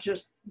 Not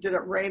just did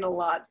it rain a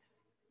lot,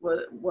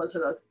 was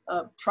it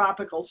a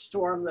tropical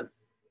storm that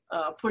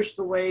pushed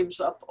the waves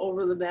up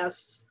over the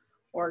nests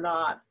or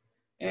not.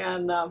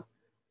 And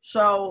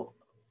so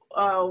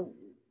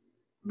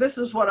this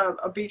is what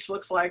a beach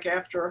looks like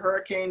after a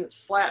hurricane. It's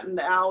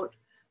flattened out.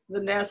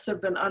 The nests have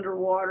been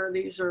underwater.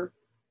 These are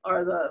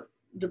the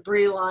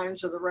debris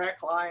lines or the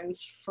wreck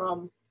lines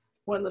from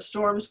when the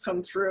storms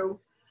come through.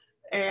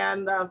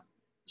 And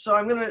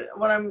so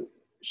what I'm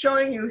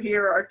showing you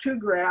here are two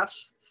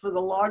graphs for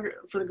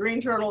the green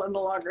turtle and the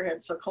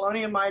loggerhead. So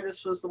Colonia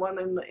mitis was the one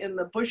in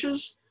the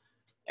bushes,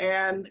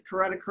 and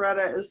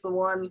Caretta is the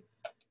one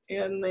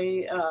in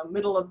the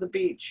middle of the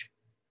beach.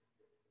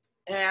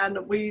 And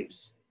we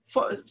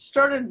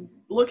started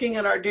looking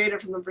at our data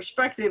from the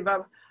perspective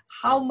of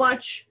how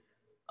much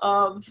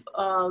of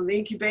the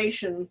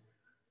incubation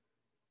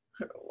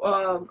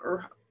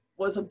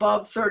was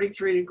above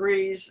 33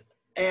 degrees,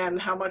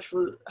 and how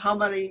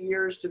many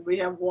years did we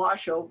have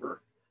washover.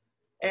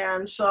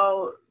 And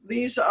so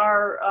these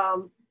are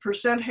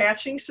percent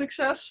hatching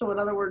success. So in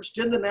other words,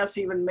 did the nest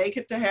even make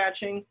it to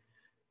hatching?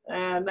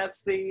 And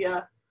that's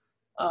the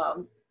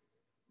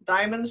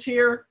diamonds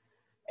here.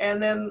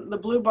 And then the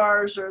blue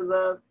bars are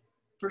the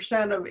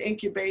percent of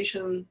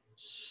incubation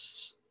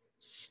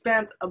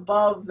spent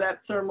above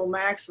that thermal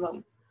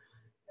maximum.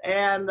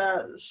 And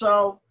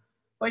so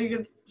what you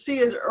can see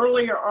is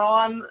earlier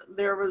on,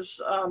 there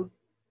was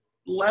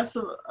less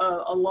of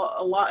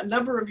a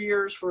number of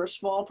years where a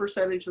small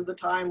percentage of the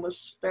time was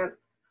spent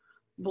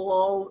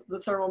below the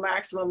thermal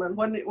maximum. And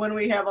when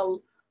we have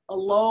a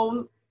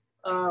low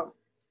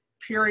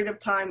period of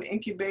time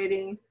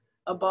incubating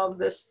above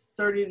this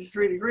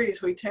 33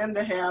 degrees, we tend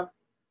to have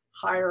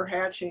higher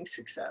hatching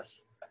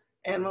success.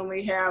 And when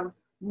we have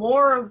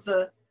more of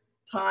the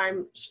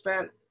time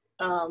spent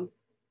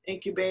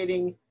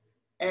incubating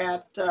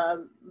at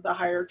the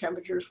higher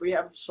temperatures, we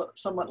have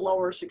somewhat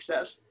lower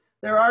success.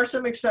 There are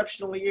some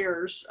exceptional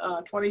years.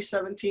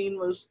 2017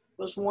 was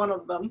one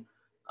of them,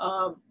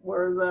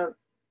 where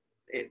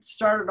it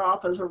started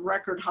off as a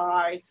record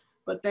high,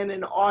 but then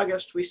in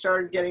August we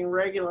started getting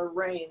regular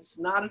rains,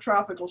 not a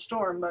tropical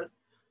storm, but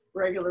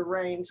regular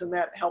rains, and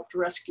that helped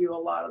rescue a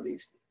lot of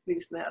these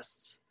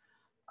nests.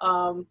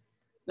 Now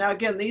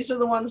again, these are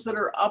the ones that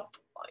are up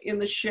in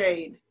the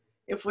shade.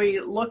 If we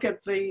look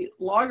at the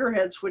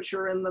loggerheads, which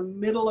are in the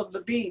middle of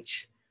the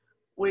beach,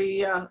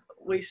 we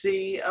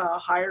see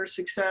higher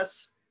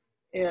success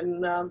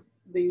in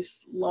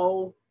these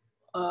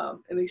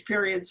in these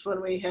periods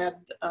when we had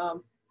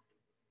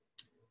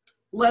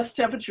less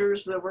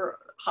temperatures that were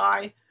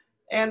high.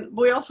 And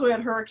we also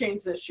had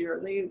hurricanes this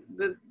year.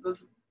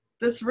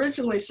 This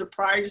originally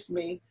surprised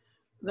me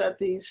that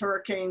these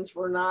hurricanes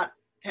were not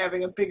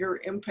having a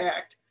bigger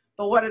impact.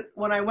 But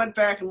when I went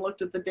back and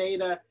looked at the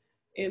data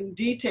in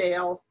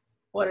detail,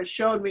 what it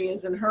showed me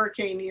is in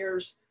hurricane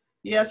years,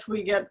 yes,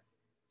 we get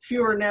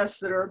fewer nests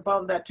that are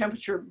above that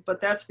temperature,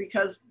 but that's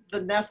because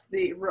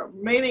the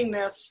remaining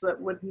nests that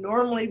would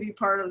normally be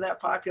part of that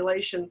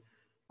population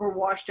were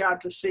washed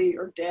out to sea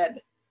or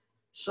dead.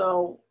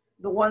 So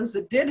the ones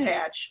that did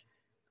hatch,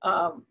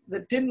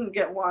 that didn't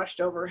get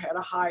washed over, had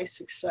a high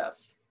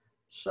success.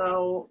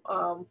 So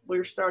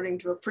we're starting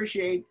to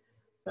appreciate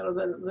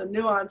the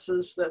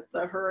nuances that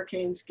the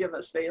hurricanes give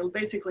us. They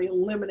basically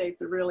eliminate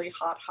the really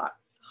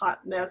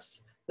hot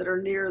nests that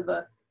are nearer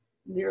to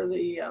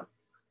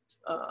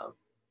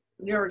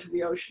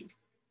the ocean.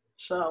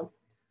 So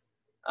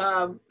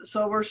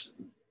we're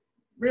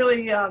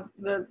really,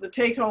 the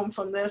take home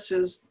from this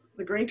is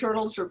the green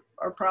turtles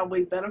are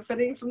probably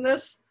benefiting from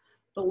this.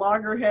 The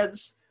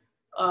loggerheads,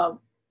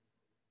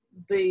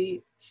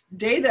 the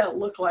data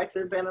look like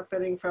they're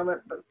benefiting from it,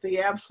 but the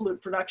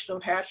absolute production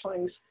of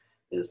hatchlings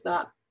is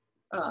not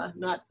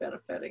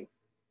benefiting.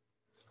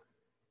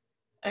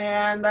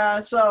 And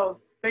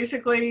so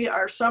basically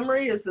our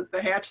summary is that the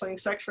hatchling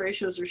sex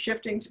ratios are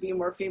shifting to be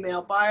more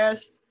female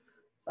biased.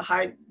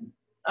 The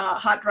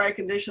hot, dry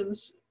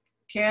conditions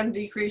can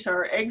decrease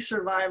our egg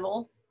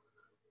survival.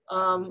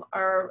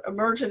 Our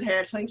emergent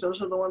hatchlings,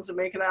 those are the ones that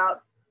make it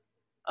out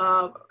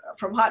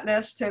from hot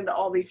nests, tend to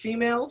all be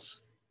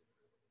females.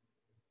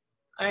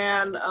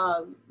 And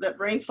that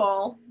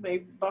rainfall may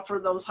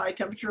buffer those high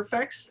temperature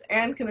effects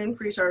and can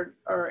increase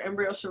our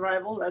embryo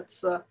survival.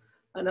 That's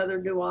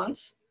another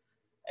nuance.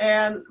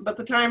 But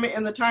the timing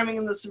and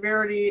the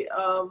severity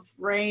of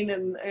rain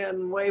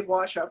and wave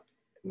wash up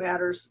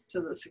matters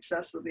to the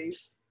success of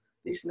these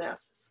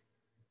nests.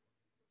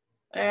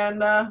 And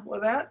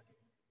with that,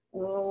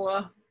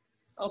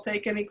 I'll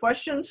take any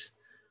questions.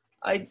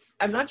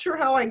 I'm not sure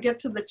how I get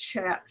to the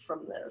chat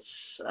from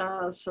this,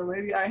 so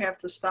maybe I have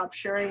to stop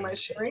sharing my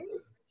screen.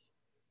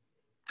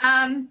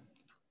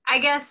 I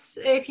guess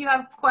if you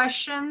have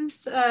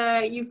questions,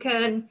 you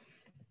can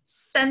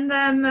send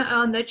them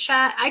on the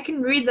chat. I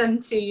can read them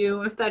to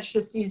you if that's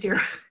just easier.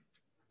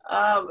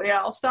 Yeah,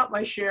 I'll stop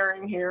my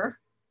sharing here.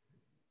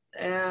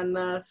 And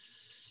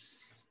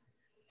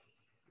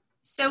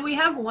so we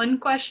have one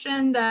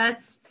question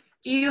that's,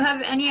 do you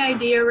have any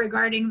idea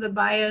regarding the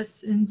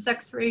bias in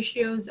sex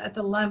ratios at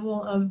the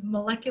level of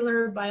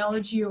molecular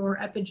biology or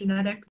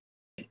epigenetics?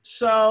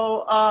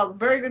 So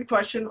very good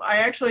question. I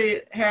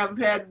actually have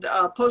had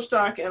a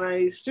postdoc and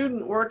a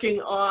student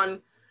working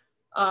on,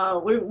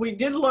 we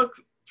did look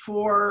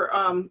for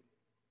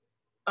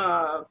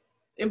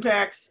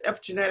impacts,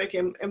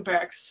 epigenetic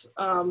impacts,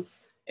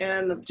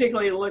 and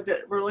particularly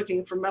we're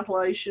looking for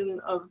methylation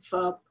of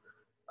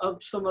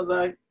some of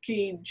the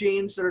key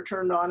genes that are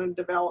turned on in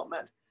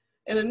development.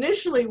 And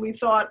initially we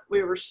thought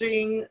we were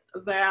seeing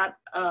that,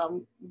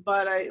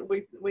 but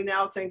we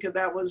now think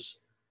that was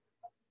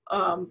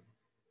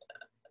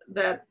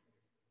that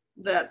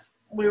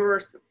we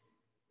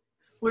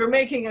were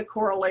making a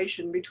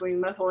correlation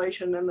between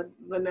methylation and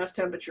the nest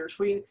temperatures.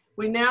 We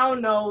now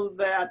know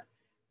that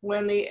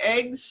when the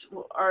eggs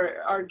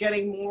are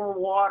getting more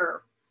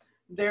water,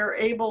 they're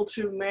able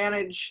to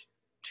manage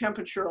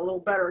temperature a little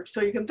better.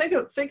 So you can think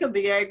of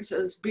the eggs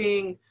as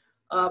being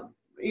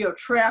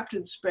trapped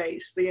in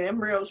space. The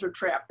embryos are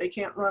trapped. They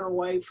can't run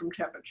away from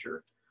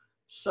temperature.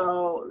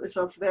 So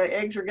if the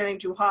eggs are getting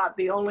too hot,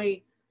 the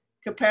only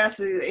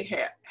capacity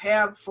they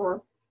have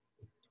for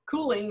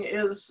cooling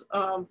is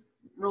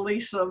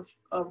release of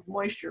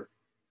moisture.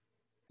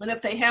 And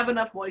if they have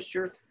enough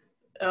moisture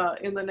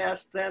in the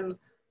nest, then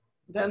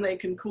they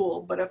can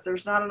cool. But if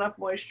there's not enough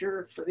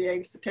moisture for the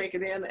eggs to take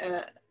it in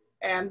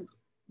and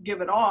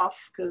give it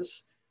off,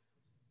 because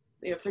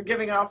if the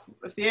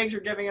eggs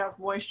are giving off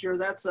moisture,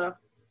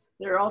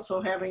 they're also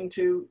having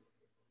to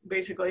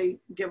basically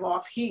give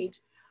off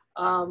heat.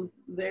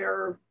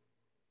 They're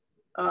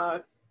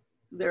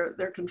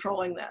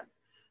controlling that.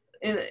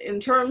 In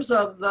terms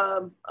of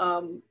the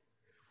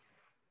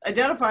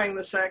identifying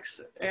the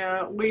sex,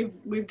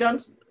 we've done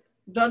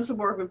some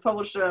work. We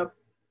published a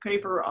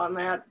paper on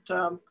that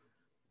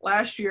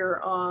last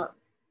year. I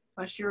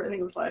think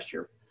it was last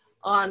year,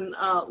 on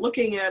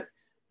looking at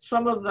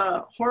some of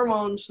the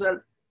hormones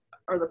that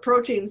are the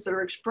proteins that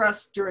are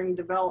expressed during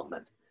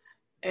development.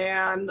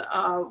 And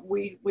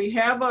we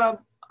have a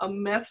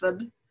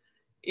method.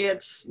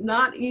 It's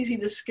not easy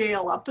to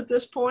scale up at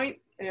this point,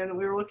 and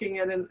we were looking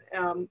at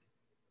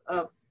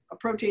a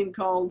protein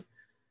called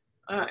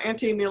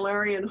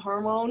anti-Mullerian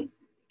hormone.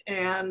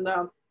 And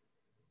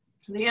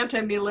the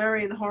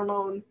anti-Mullerian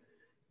hormone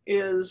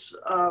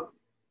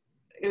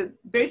it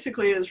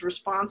basically is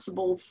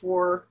responsible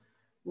for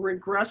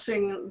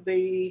regressing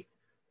the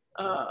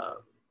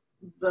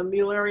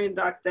Mullerian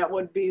duct. That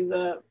would be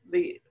the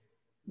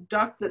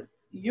duct that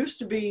used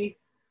to be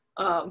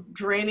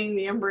draining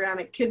the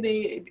embryonic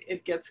kidney.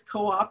 It gets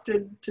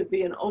co-opted to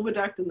be an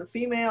oviduct in the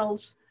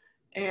females,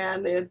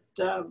 and it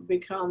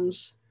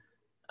becomes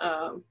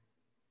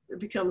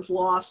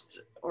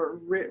lost or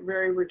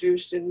very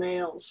reduced in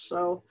males.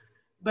 So,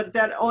 but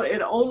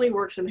it only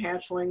works in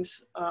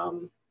hatchlings.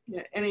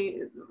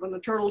 When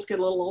the turtles get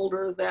a little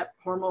older, that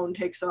hormone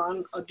takes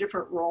on a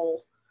different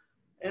role.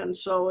 And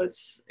so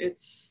it's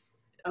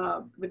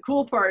the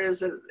cool part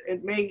is that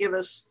it may give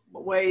us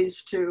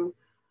ways to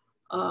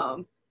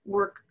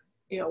work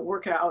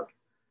out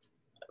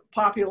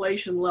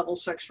population level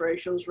sex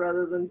ratios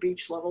rather than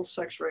beach level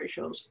sex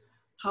ratios.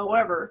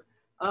 However,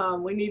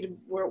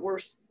 we're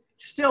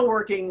still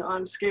working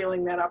on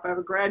scaling that up. I have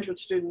a graduate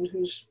student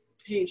whose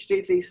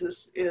PhD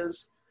thesis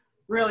is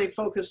really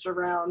focused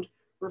around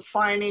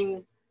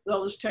refining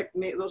those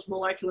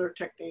molecular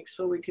techniques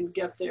so we can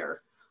get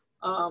there.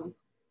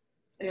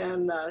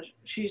 And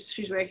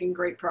she's making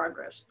great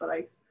progress, but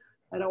I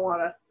don't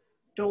want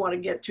to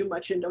get too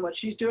much into what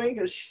she's doing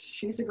because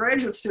she's a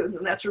graduate student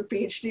and that's her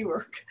PhD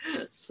work.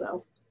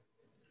 So.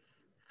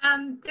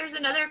 There's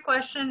another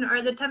question.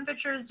 Are the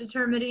temperatures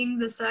determining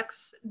the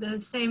sex the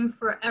same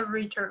for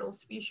every turtle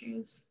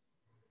species?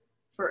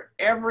 For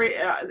every,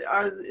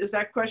 is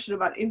that question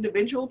about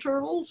individual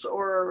turtles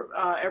or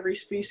every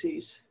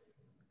species?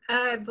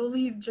 I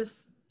believe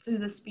just to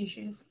the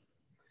species.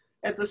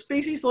 At the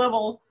species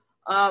level,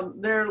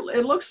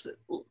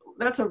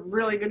 that's a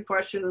really good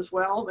question as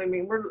well. I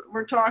mean,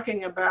 we're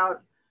talking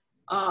about,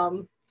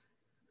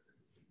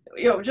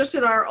 just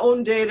in our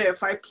own data,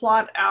 if I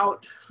plot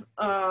out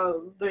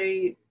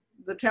the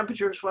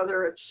temperatures,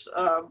 whether it's,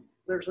 and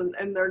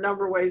there are a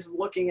number of ways of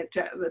looking at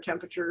the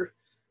temperature.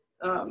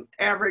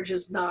 Average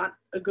is not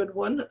a good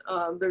one.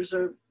 There's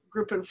a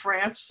group in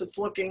France that's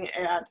looking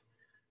at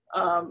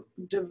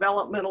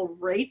developmental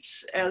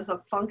rates as a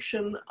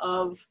function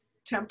of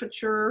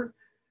temperature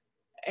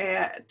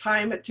at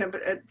time at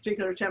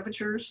particular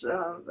temperatures.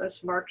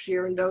 That's Marc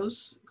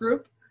Girondot's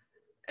group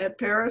at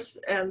Paris,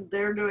 and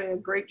they're doing a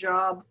great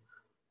job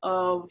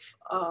of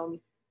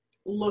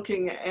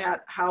looking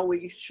at how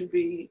we should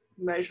be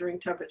measuring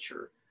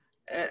temperature,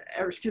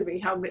 or excuse me,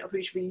 how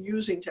we should be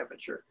using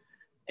temperature.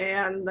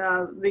 And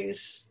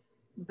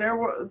their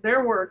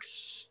work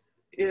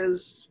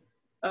is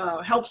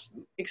helps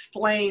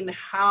explain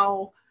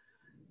how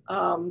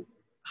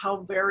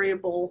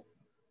variable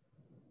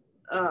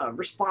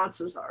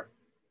responses are.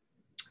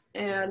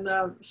 And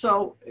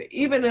so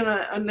even in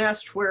a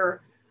nest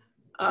where,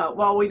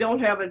 while we don't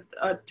have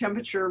a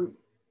temperature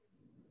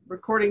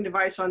recording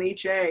device on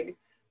each egg,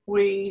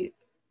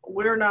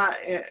 we're not,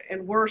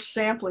 and we're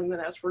sampling the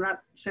nest. We're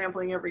not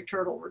sampling every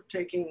turtle. We're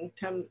taking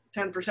 10%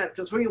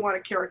 because we want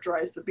to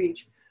characterize the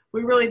beach.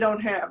 We really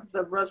don't have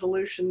the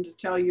resolution to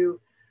tell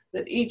you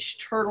that each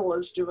turtle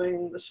is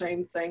doing the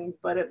same thing,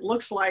 but it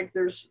looks like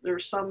there's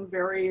some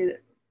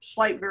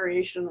slight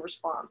variation in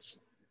response.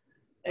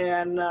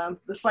 And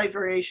the slight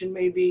variation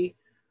may be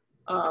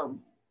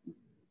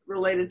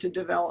related to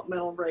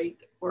developmental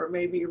rate, or it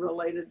may be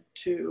related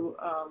to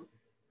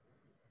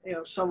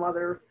some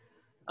other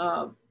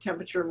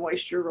temperature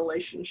moisture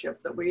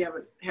relationship that we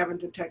haven't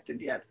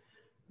detected yet.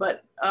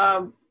 But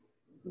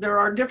there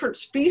are different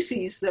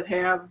species that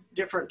have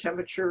different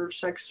temperature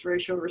sex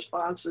ratio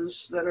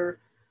responses that are,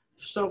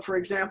 so for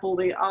example,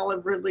 the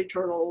olive ridley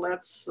turtle,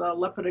 that's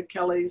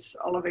Lepidochelys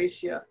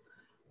olivacea.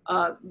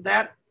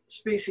 That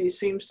species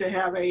seems to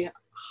have a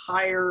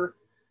higher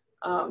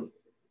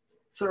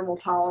thermal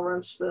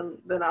tolerance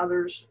than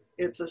others.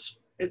 It's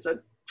a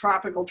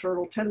tropical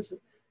turtle, tends to,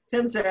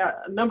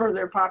 a number of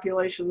their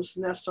populations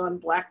nest on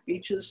black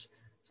beaches,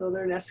 so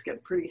their nests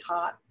get pretty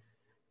hot.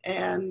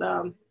 And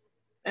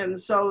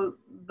so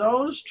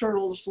those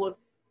turtles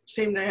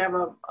seem to have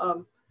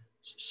a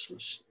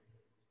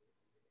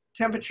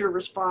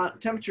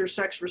temperature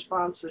sex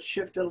response that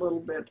shifted a little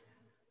bit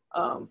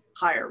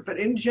higher. But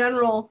in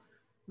general,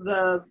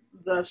 the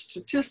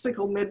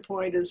statistical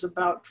midpoint is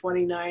about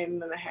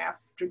 29.5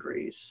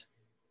 degrees.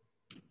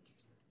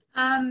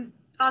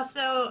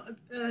 Also,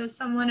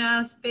 someone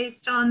asked,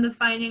 based on the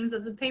findings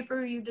of the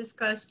paper you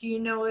discussed, do you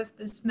know if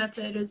this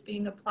method is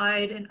being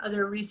applied in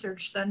other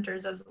research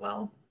centers as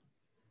well?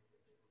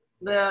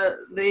 Is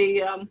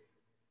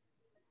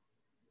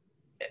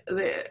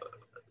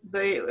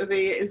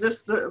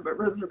this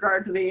with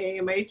regard to the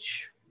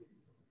AMH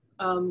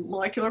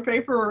molecular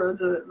paper, or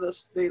the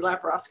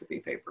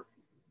laparoscopy paper?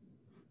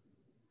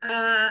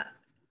 No,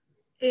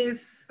 the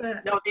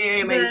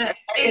AMH.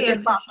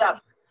 It popped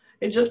up.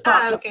 It just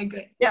popped up. Okay,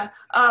 great. Yeah,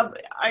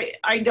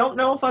 I don't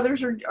know if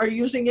others are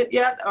using it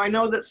yet. I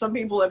know that some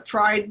people have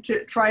tried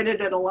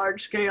it at a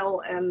large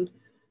scale, and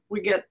we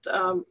get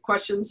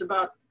questions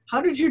about,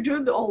 how did you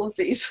do all of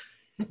these?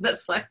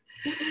 That's like,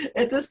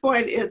 at this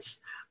point, it's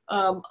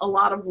a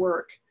lot of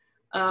work.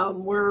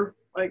 We're,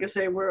 like I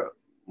say,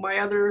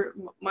 my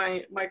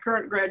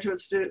current graduate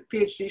student,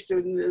 PhD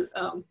student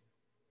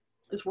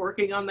is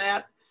working on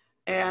that,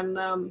 and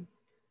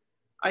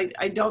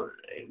I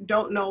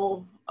don't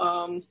know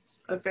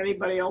if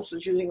anybody else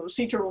is using those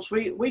sea turtles.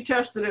 We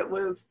tested it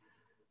with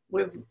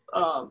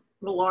the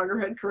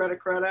loggerhead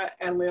Caretta,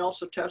 and we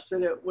also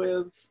tested it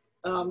with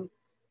the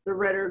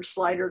red-eared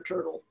slider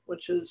turtle,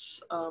 which is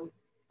a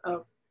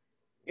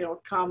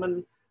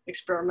common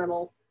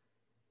experimental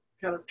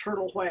kind of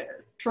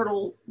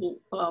turtle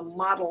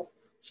model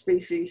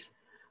species.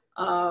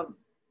 I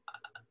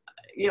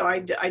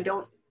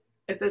don't,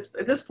 at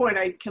this point,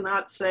 I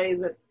cannot say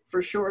that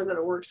for sure that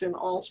it works in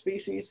all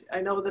species.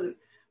 I know that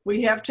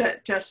we have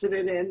tested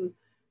it in,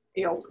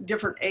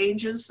 different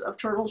ages of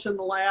turtles in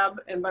the lab,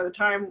 and by the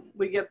time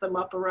we get them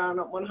up around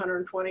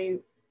 120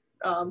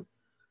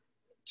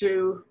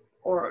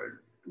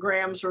 or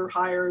grams or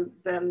higher,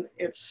 then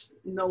it's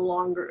no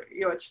longer,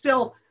 it's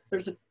still,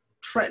 there's a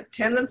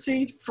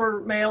tendency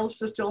for males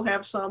to still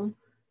have some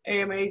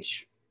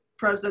AMH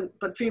present,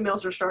 but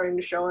females are starting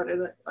to show it,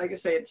 and like I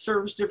say, it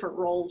serves different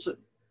roles at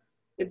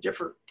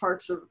different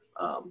parts of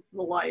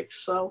the life.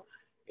 So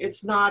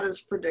it's not as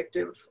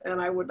predictive,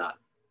 and I would not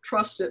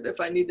trust it if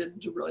I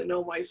needed to really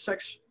know my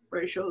sex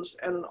ratios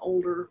at an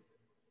older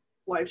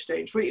life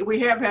stage. We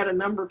have had a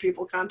number of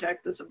people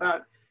contact us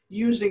about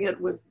using it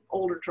with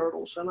older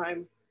turtles, and I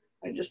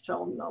just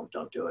tell them, no,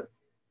 don't do it.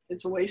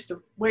 It's a waste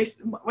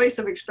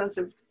of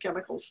expensive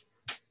chemicals.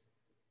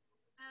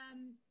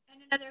 And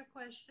another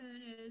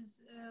question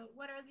is,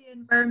 what are the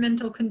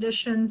environmental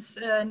conditions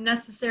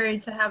necessary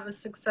to have a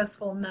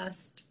successful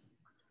nest?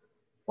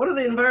 What are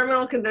the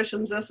environmental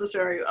conditions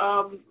necessary?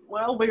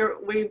 Well,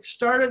 we've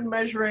started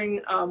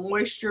measuring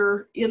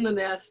moisture in the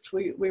nest.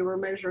 We were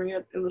measuring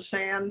it in the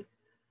sand.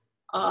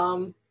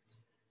 Oh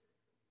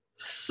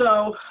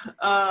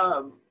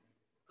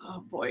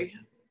boy.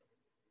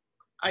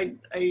 As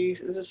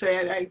I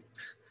say,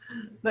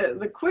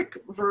 the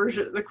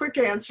quick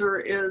answer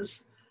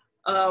is,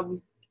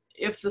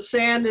 if the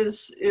sand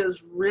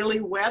is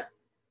really wet,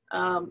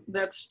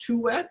 that's too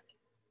wet.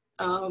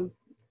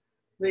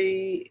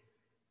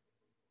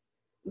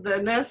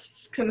 The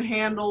nests can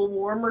handle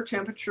warmer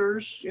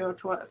temperatures,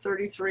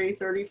 33,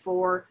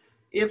 34.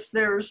 If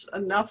there's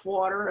enough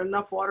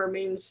water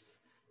means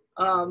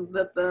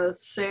that the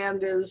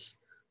sand is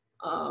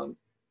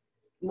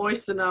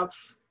moist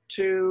enough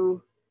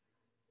to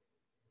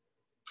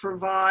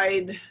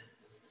provide,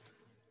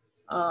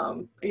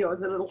 that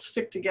it'll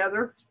stick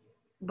together,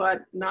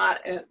 but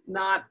not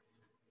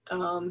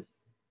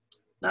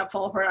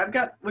fall apart.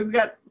 We've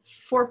got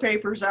 4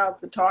 papers out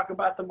that talk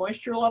about the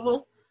moisture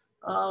level.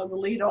 The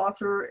lead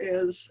author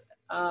is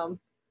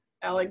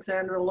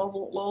Alexandra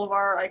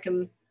Lolivar. I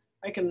can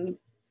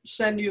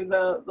send you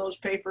those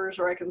papers,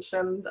 or I can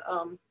send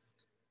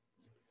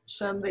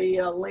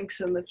the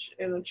links in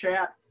the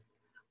chat.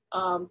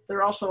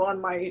 They're also on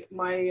my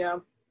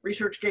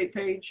ResearchGate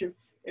page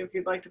if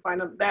you'd like to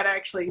find them. That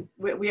actually,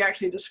 we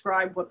actually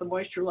describe what the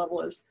moisture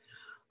level is.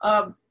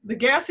 The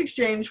gas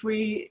exchange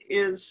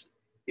is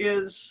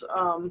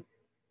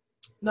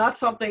not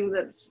something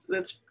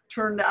that's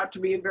turned out to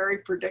be very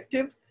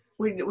predictive.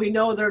 We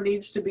know there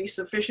needs to be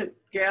sufficient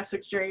gas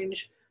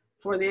exchange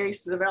for the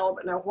eggs to develop.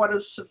 Now, what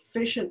does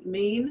sufficient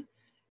mean?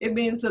 It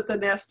means that the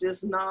nest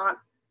is not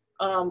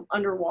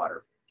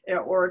underwater,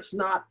 or it's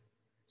not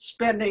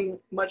spending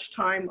much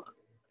time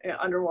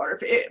underwater.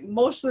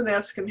 Most of the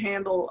nests can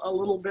handle a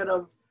little bit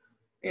of,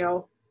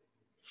 4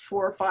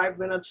 or 5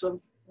 minutes of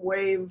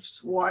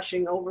waves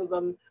washing over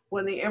them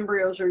when the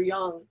embryos are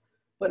young.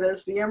 But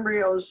as the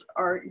embryos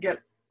get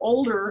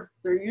older,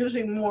 they're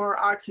using more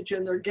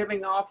oxygen, they're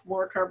giving off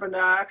more carbon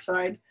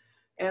dioxide,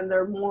 and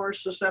they're more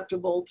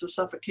susceptible to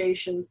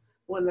suffocation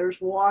when there's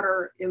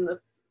water in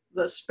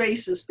the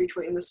spaces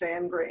between the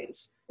sand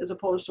grains, as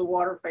opposed to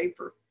water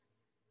vapor.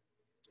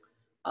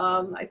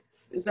 I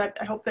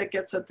hope that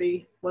gets at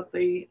what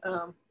the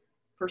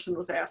person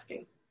was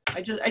asking.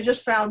 I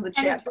just found the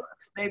chat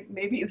box.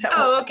 Maybe that.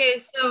 Oh, okay.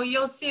 So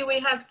you'll see we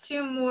have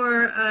 2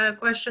 more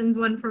questions,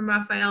 one from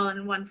Raphael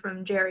and one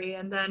from Jerry,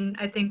 and then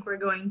I think we're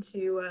going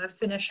to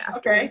finish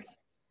afterwards.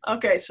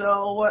 Okay.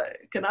 So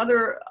can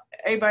other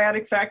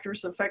abiotic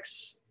factors affect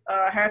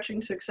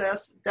hatching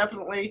success?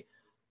 Definitely.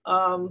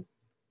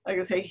 Like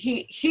I say,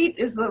 heat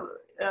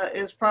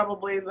is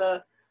probably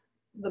the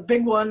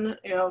big one.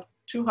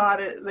 Too hot.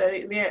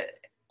 The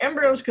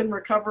embryos can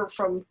recover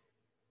from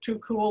too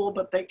cool,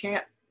 but they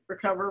can't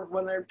recover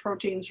when their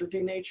proteins are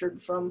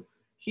denatured from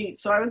heat.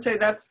 So I would say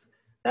that's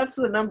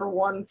the number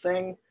one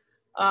thing.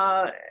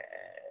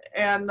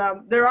 And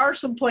there are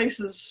some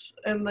places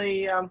in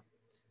the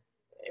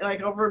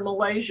like over in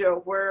Malaysia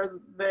where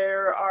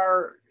there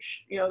are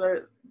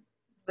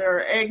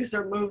their eggs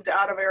are moved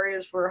out of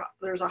areas where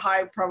there's a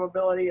high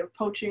probability of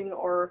poaching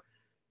or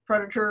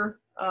predators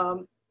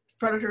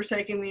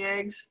taking the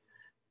eggs,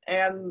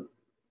 and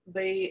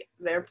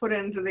they're put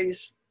into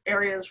these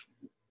areas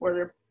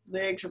where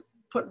the eggs are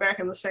put back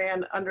in the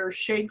sand under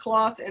shade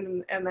cloth,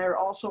 and there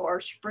also are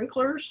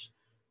sprinklers,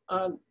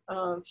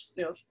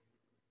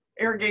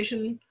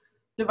 irrigation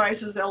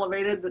devices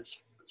elevated that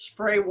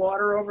spray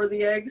water over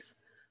the eggs.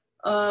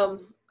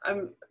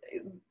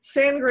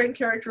 Sand grain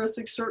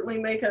characteristics certainly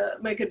make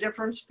a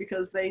difference,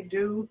 because they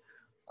do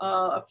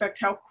affect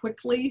how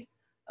quickly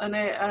a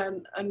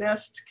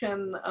nest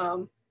can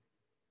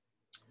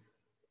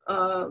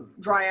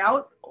dry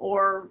out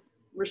or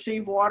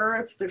receive water.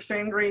 If the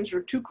sand grains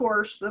are too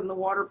coarse, then the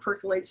water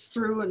percolates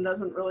through and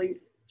doesn't really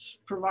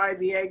provide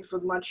the eggs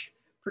with much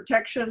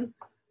protection.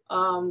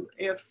 And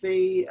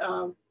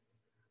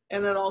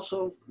then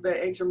also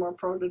the eggs are more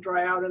prone to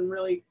dry out in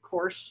really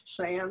coarse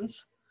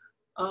sands.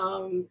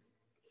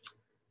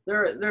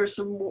 There's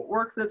some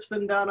work that's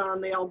been done on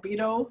the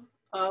albedo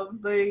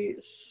of the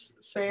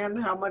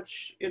sand, how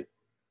much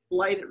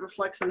light it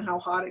reflects and how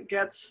hot it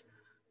gets.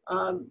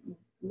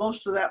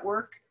 Most of that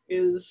work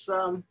is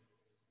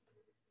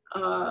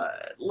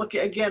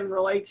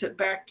relates it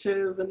back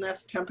to the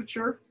nest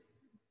temperature.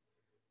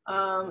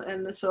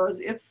 And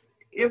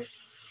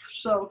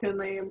so can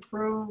they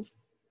improve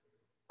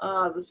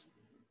the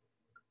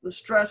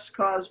stress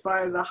caused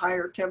by the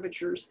higher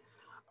temperatures?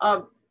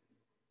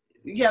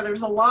 Yeah,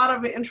 there's a lot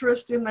of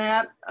interest in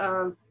that.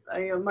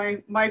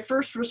 My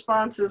first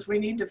response is we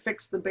need to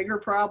fix the bigger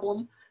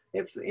problem.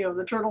 If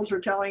the turtles are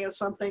telling us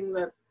something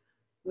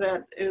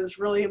that is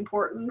really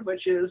important,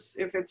 which is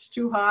if it's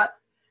too hot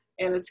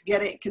and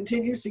it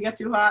continues to get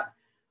too hot,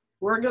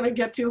 we're going to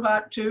get too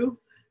hot too.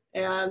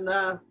 And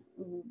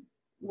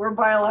we're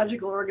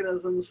biological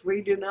organisms.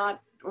 We do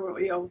not,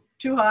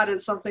 too hot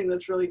is something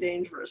that's really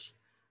dangerous.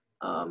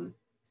 And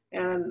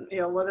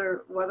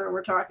whether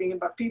we're talking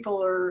about people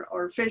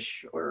or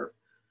fish or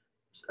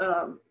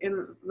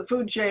in the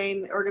food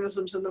chain,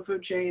 organisms in the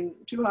food chain,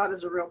 too hot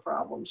is a real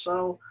problem.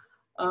 So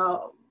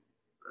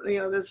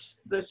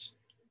this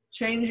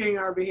changing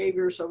our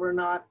behavior so we're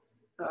not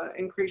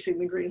increasing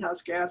the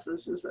greenhouse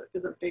gases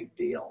is a big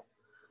deal.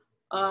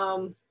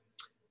 And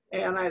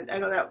I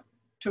know that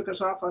took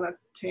us off on a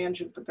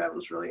tangent, but that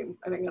was really,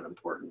 I think, an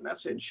important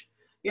message.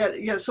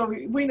 Yeah. So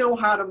we know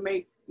how to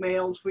make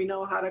males. We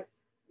know how to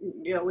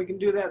you know, we can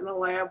do that in the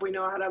lab. We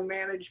know how to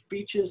manage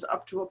beaches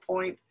up to a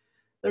point.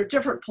 There are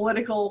different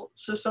political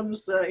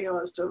systems that, you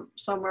know, as to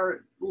some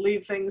are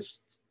leave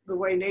things the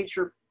way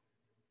nature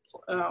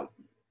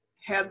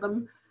had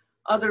them.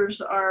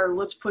 Others are,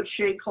 let's put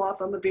shade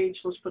cloth on the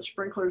beach, let's put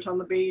sprinklers on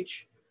the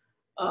beach.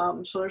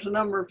 So there's a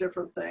number of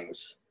different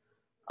things.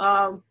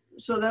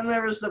 So then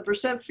there is the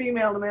percent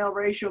female to male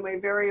ratio may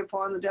vary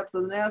upon the depth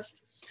of the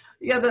nest.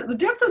 Yeah, the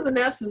depth of the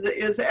nest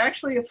is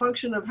actually a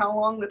function of how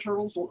long the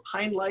turtle's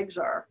hind legs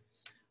are.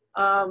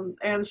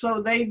 And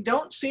so they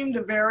don't seem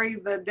to vary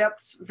the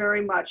depths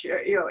very much.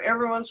 You know,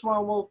 every once in a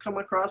while we'll come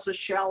across a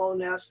shallow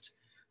nest.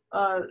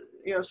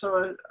 You know,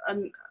 so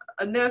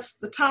a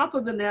nest, the top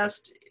of the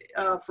nest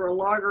for a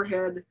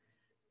loggerhead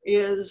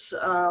is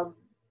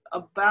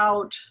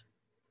about,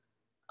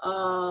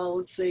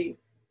 let's see,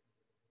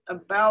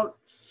 about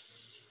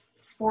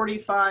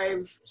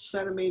 45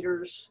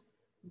 centimeters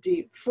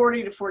deep,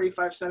 40 to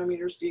 45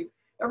 centimeters deep.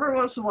 Every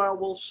once in a while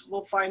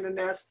we'll find a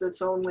nest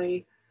that's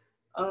only,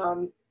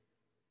 you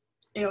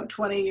know,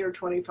 20 or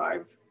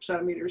 25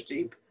 centimeters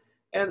deep.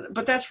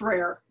 But that's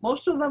rare.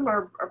 Most of them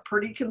are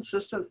pretty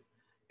consistent.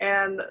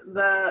 And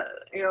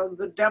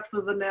the depth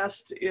of the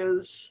nest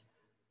is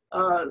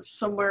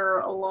somewhere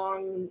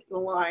along the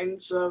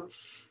lines of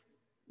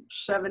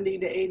 70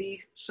 to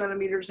 80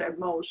 centimeters at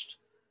most.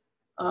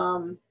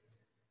 And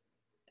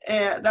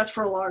that's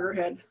for a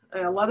loggerhead.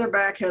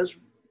 Leatherback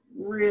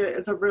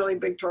it's a really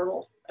big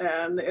turtle,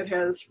 and it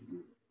has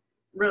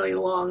really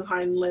long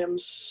hind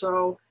limbs.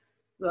 So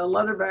the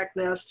leatherback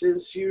nest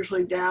is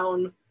usually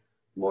down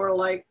more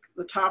like,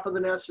 the top of the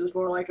nest is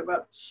more like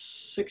about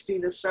 60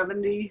 to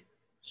 70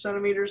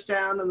 centimeters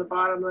down, and the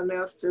bottom of the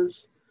nest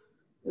is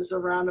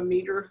around a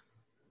meter.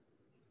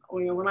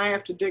 When I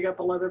have to dig up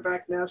a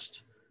leatherback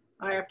nest,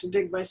 I have to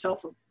dig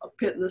myself a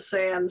pit in the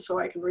sand so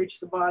I can reach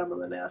the bottom of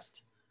the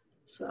nest.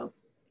 So.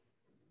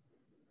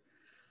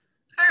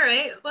 All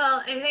right,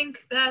 well, I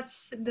think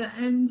that's the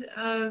end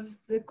of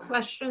the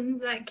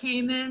questions that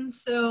came in.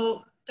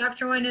 So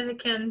Dr.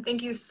 Wyneken,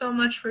 thank you so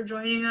much for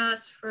joining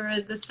us for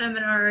the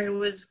seminar. It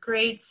was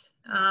great.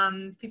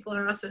 People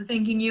are also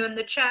thanking you in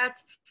the chat.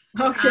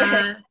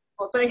 Okay,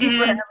 well, thank you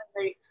for having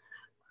me.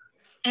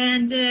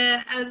 And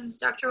as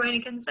Dr.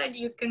 Wyneken said,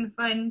 you can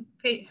find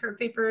her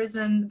papers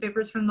and the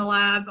papers from the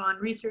lab on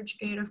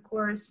ResearchGate, of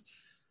course.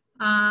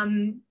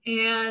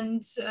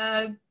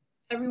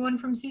 Everyone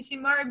from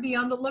CCMAR, be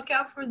on the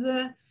lookout for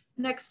the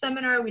next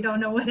seminar. We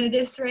don't know when it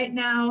is right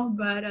now,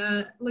 but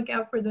look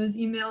out for those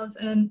emails.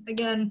 And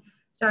again,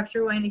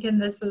 Dr. Wyneken,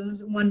 this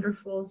was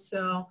wonderful.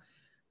 So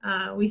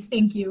we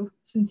thank you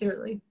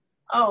sincerely.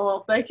 Oh, well,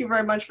 thank you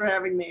very much for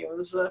having me. It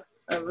was a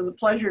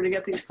pleasure to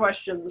get these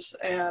questions.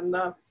 And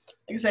like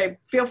I say,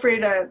 feel free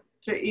to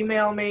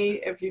email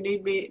me if you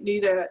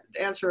need to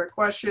answer a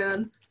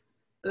question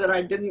that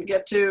I didn't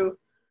get to.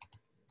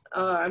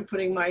 I'm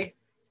putting my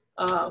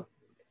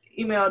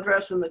email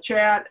address in the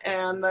chat,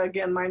 and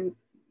again, my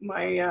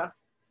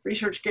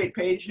ResearchGate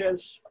page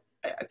has,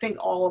 I think,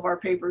 all of our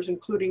papers,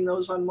 including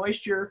those on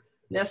moisture,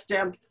 nest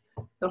depth,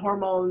 the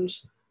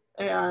hormones,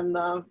 and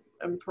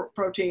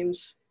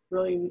proteins.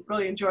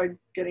 Really enjoyed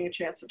getting a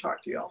chance to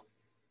talk to you all.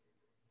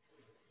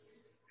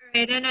 All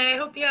right, and I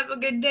hope you have a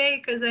good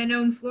day, because I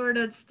know in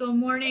Florida it's still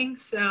morning.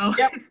 So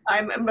yep,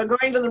 I'm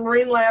going to the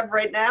marine lab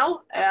right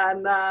now,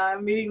 and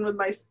I'm meeting with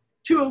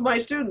two of my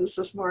students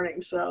this morning.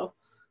 So.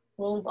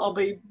 I'll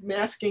be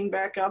masking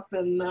back up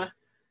and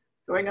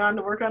going on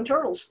to work on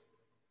turtles.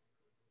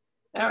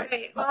 All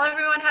right. Well,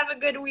 everyone have a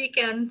good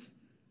weekend.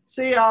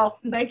 See y'all.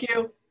 Thank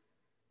you.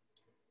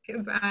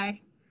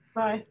 Goodbye.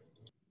 Bye.